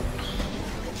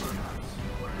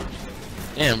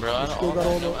 Damn, bro. I Still got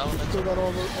all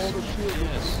the shit.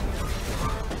 Yes.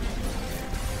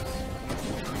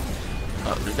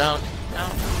 Oh, they're down.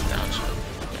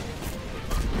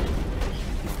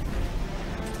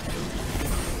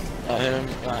 Hit him.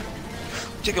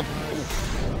 Take him.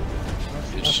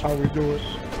 That's how we do it.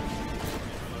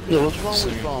 Yo, what's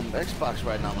wrong with Xbox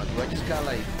right now, man? I just got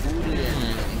like booted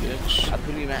and I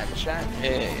couldn't even have a chat.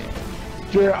 Hey.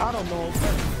 Yeah, I don't know.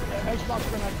 Xbox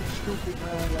been acting stupid,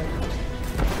 man. Like,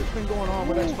 what's been going on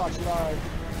with Xbox Live?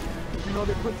 You know,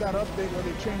 they put that update where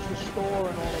they changed the store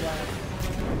and all of that.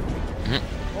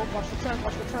 Oh, watch the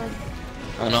tank.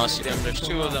 Oh no, I see them. There's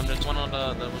two of them. There's one on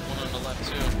the one on the left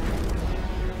too.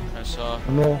 I saw.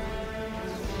 No.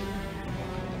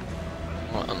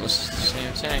 Well, unless it's the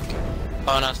same tank.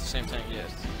 Oh, no, it's the same tank. Yes.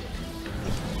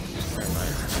 Never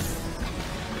mind.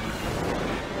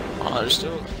 Oh, there's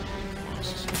still.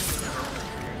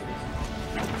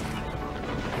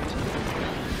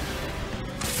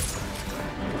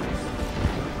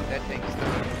 That thing's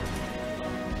done.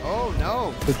 Oh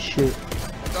no! Good shit. I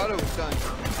thought it was done.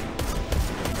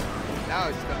 Now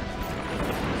it's done.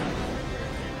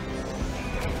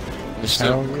 There's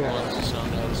still Hell yeah. ones on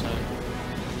the other side.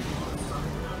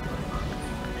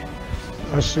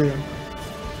 I see him.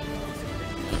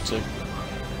 That's it.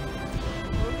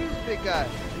 Look at this big guy.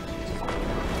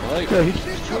 Yeah, he's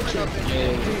He's coming up in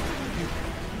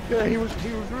Yeah, he was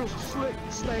real slick,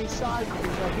 staying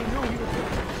sideways. Like, he knew he was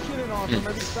getting shitting on from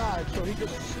every side, so he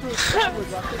just stood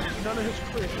sideways. I think none of his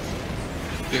crits.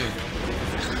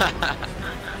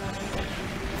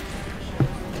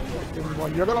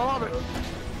 You're gonna love it.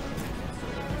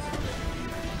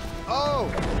 Oh!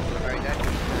 Alright, that's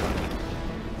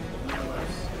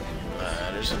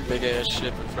There's a big ass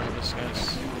ship in front of us,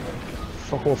 guys.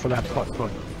 Fuck off for that putt.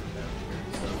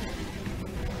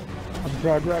 I'm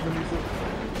grabbing you.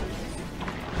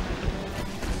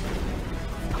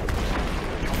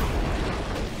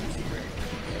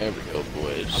 There we go,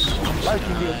 boys. I'm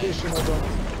liking the addition of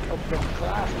the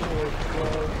class board.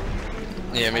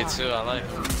 Yeah, me too. I like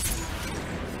them.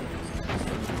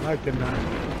 I'm liking that.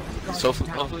 So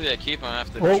hopefully they keep them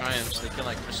after the triumphs. They can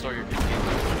like restore your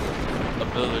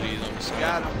abilities on the side.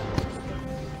 got him.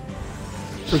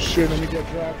 For sure, let me get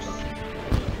drops.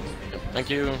 Thank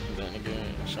you. Then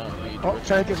again, shot me. Oh,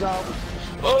 tank is out.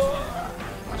 Oh!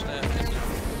 Watch that.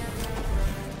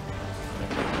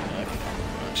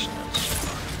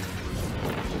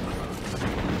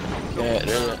 Yeah,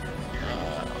 there.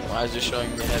 Why is it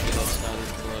showing me heavy? That's not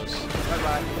as close.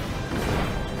 Bye-bye.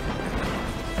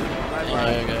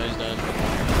 Yeah, guys, done.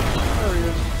 There he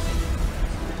is.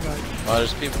 Oh,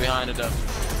 there's people behind it though.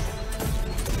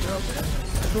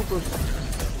 Super.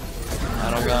 I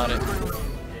don't got it.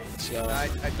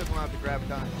 I took him out to grab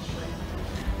time.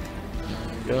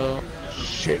 Go.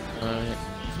 Shit. Alright.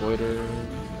 Voider.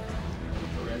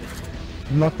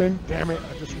 Nothing. Damn it.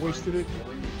 I just wasted it.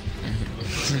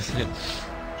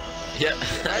 Yeah.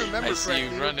 I remember see you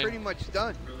correctly, running. pretty much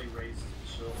done.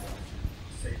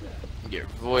 Your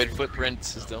void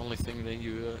footprints is the only thing that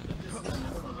you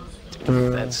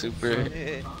that's super.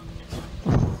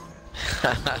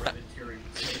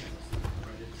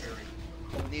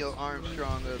 Neil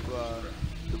Armstrong of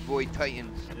the Void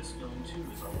Titans,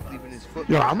 leaving his foot.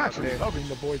 Yo, I'm actually loving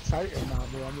the Void Titan now,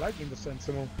 bro. I'm liking the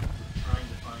Sentinel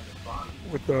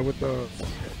with the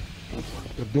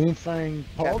Doomfang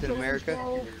Captain America.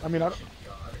 Bro. I mean,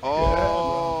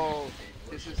 Oh,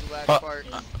 this is the last part.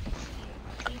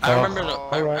 I remember the.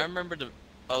 Alright. I remember the.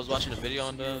 I was watching a video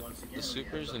on the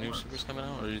supers, the new supers coming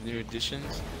out, or the new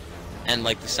editions, and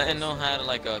like the Sentinel had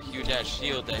like a huge ass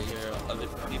shield that your other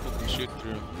people can shoot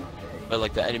through, but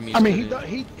like the enemies. I mean, couldn't.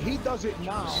 he does it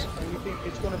now, and we think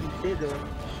it's gonna be bigger.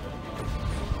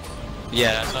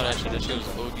 Yeah, I saw that shit. That shit was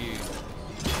OD.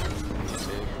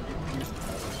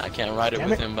 I can't ride it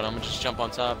with him, but I'm gonna just jump on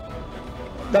top.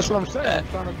 That's what I'm saying. I'm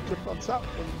trying to jump on top.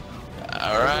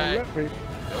 Alright. Go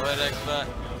ahead, X-Bot.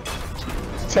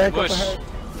 Tank Push. up ahead.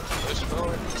 Push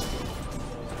forward.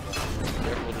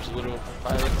 Careful, there's little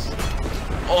pilots.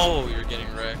 Oh, you're getting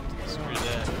wrecked. Screw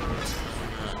that.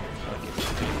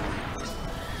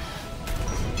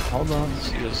 Hold on.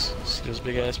 See those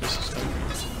big ass missiles coming?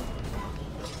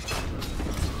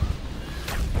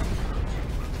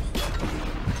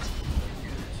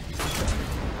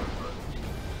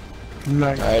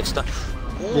 Nice. Alright, stop.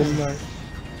 Good night.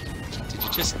 Did you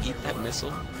just eat that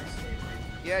missile?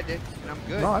 Yeah, I did, and I'm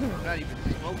good. No, I didn't. I'm not even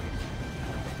smoking.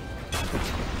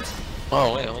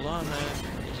 Oh, wait, hold on, man.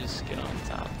 Let me just get on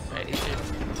top right here.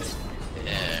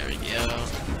 There we go.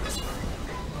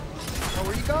 Oh,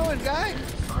 where you going, guy?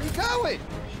 Where you going?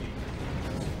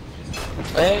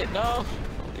 Wait, no.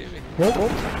 Don't leave me. Whoa.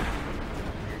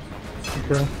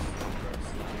 Okay.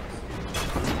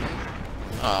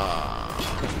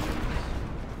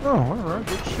 Oh, alright,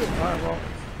 good shit. Alright, well,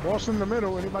 boss in the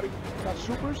middle. Anybody got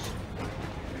supers?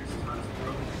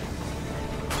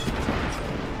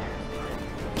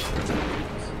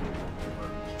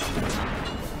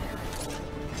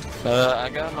 I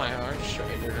got my arch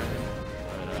strider,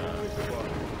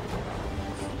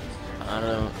 but I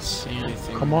don't see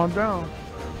anything. Come on down.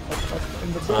 Up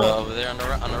in the door. Over there on the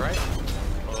right.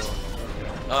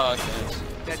 Oh, okay.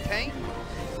 That tank?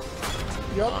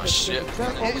 Yup. Oh, shit.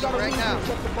 All we gotta Right do now. is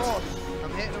check the boss.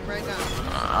 I'm hitting him right now.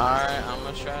 Alright, I'm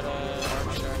gonna try to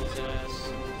arch strike his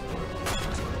ass.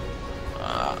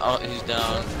 Oh, he's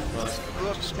down. Blew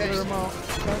up the Clear tank. him out.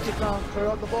 Tank it down. Clear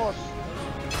out the boss.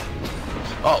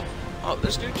 Oh,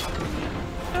 this dude. He's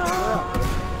out.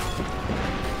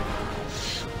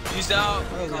 He's out.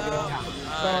 I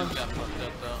got fucked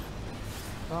up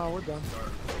though. Oh, we're done.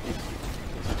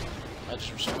 I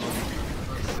just responded.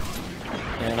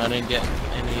 And I didn't get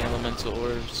any elemental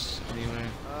orbs anywhere.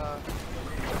 I'm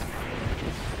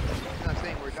not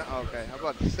saying we're done. Oh, okay, I'm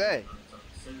about to say.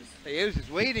 Hey, it was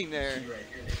just waiting there.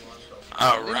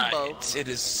 Alright, it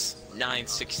is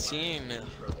 9:16.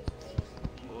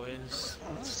 Boys,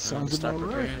 Sounds start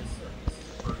about right.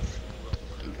 preparing.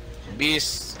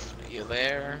 Beast, you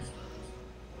there?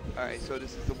 Alright, so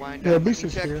this is the wind Yeah, down. Beast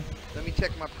is here. Let me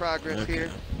check my progress Okay.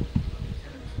 here.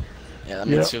 Yeah, let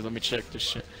me Yep. see. Let me check this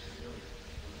shit.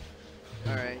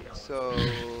 Alright, so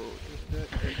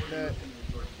take that.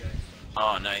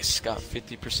 Oh, nice. Got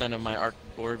 50% of my arc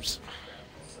orbs.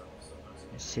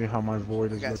 Let's see how my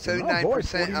void I is got looking.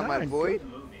 79% on my 49. void. The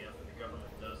movie after the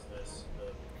government does this,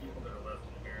 the people that are left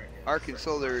in America. Arc and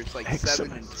solar is like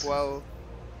 7 and Excellent. 12.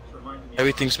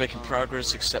 Everything's making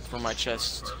progress except for my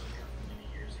chest.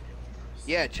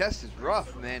 Yeah, chest is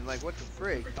rough, man. Like, what the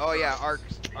frig? Oh yeah, arc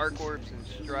orbs and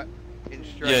strikes.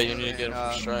 Yeah, you need to get and,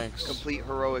 them for strikes. Complete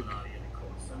heroic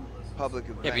public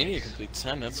events. Yeah, but you need to complete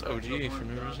 10. That's OG for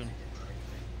no reason.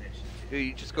 Dude,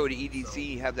 you just go to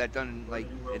EDC, have that done in like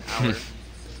an hour.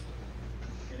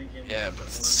 Yeah, but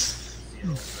it's...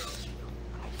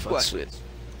 Fucks with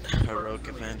heroic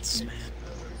events, man.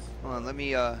 Hold on, let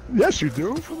me Yes, you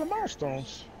do for the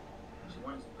milestones.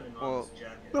 well,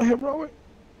 The heroic.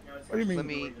 What do you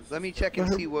mean? let me check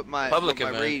and see what my Public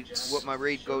raid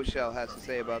events. Ghost Shell has to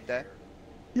say about that.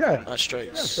 Yeah. Not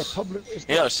strikes. Yeah, it's the public. It's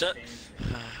Yeah, set.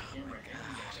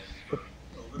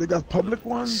 They got public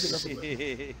ones.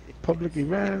 They got public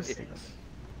events. They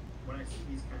got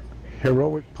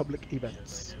heroic public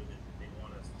events.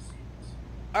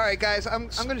 All right, guys, I'm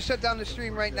gonna shut down the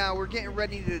stream right now. We're getting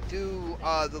ready to do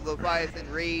the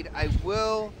Leviathan raid. I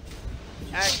will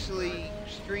actually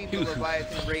stream the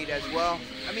Leviathan raid as well.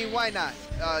 I mean, why not?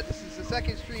 This is the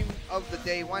second stream of the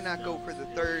day. Why not go for the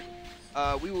third?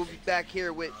 We will be back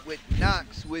here with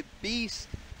Nox, with Beast,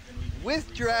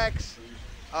 with Drax.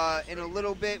 In a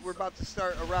little bit. We're about to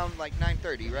start around like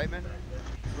 9:30, right, man?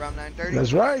 Around 9:30.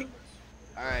 That's right.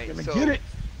 All right, Gonna so get it.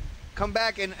 come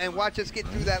back and watch us get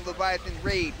through that Leviathan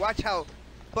raid. Watch how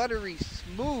buttery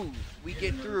smooth we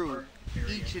get through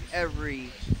each and every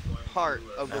part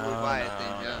of the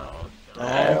Leviathan.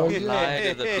 Oh, Don't lie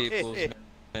yeah. to the people.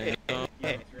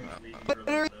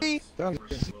 Buttery Done.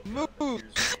 smooth.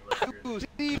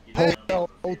 Hotel.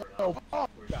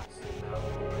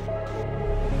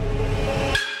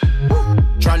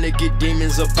 Trying to get get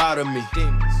demons up out of me.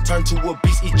 Turn to a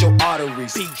beast, eat your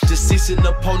arteries. Deceasing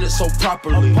opponents so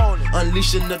properly.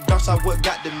 Unleashing the dark side, what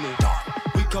got to me.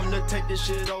 We come to take this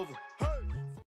shit over.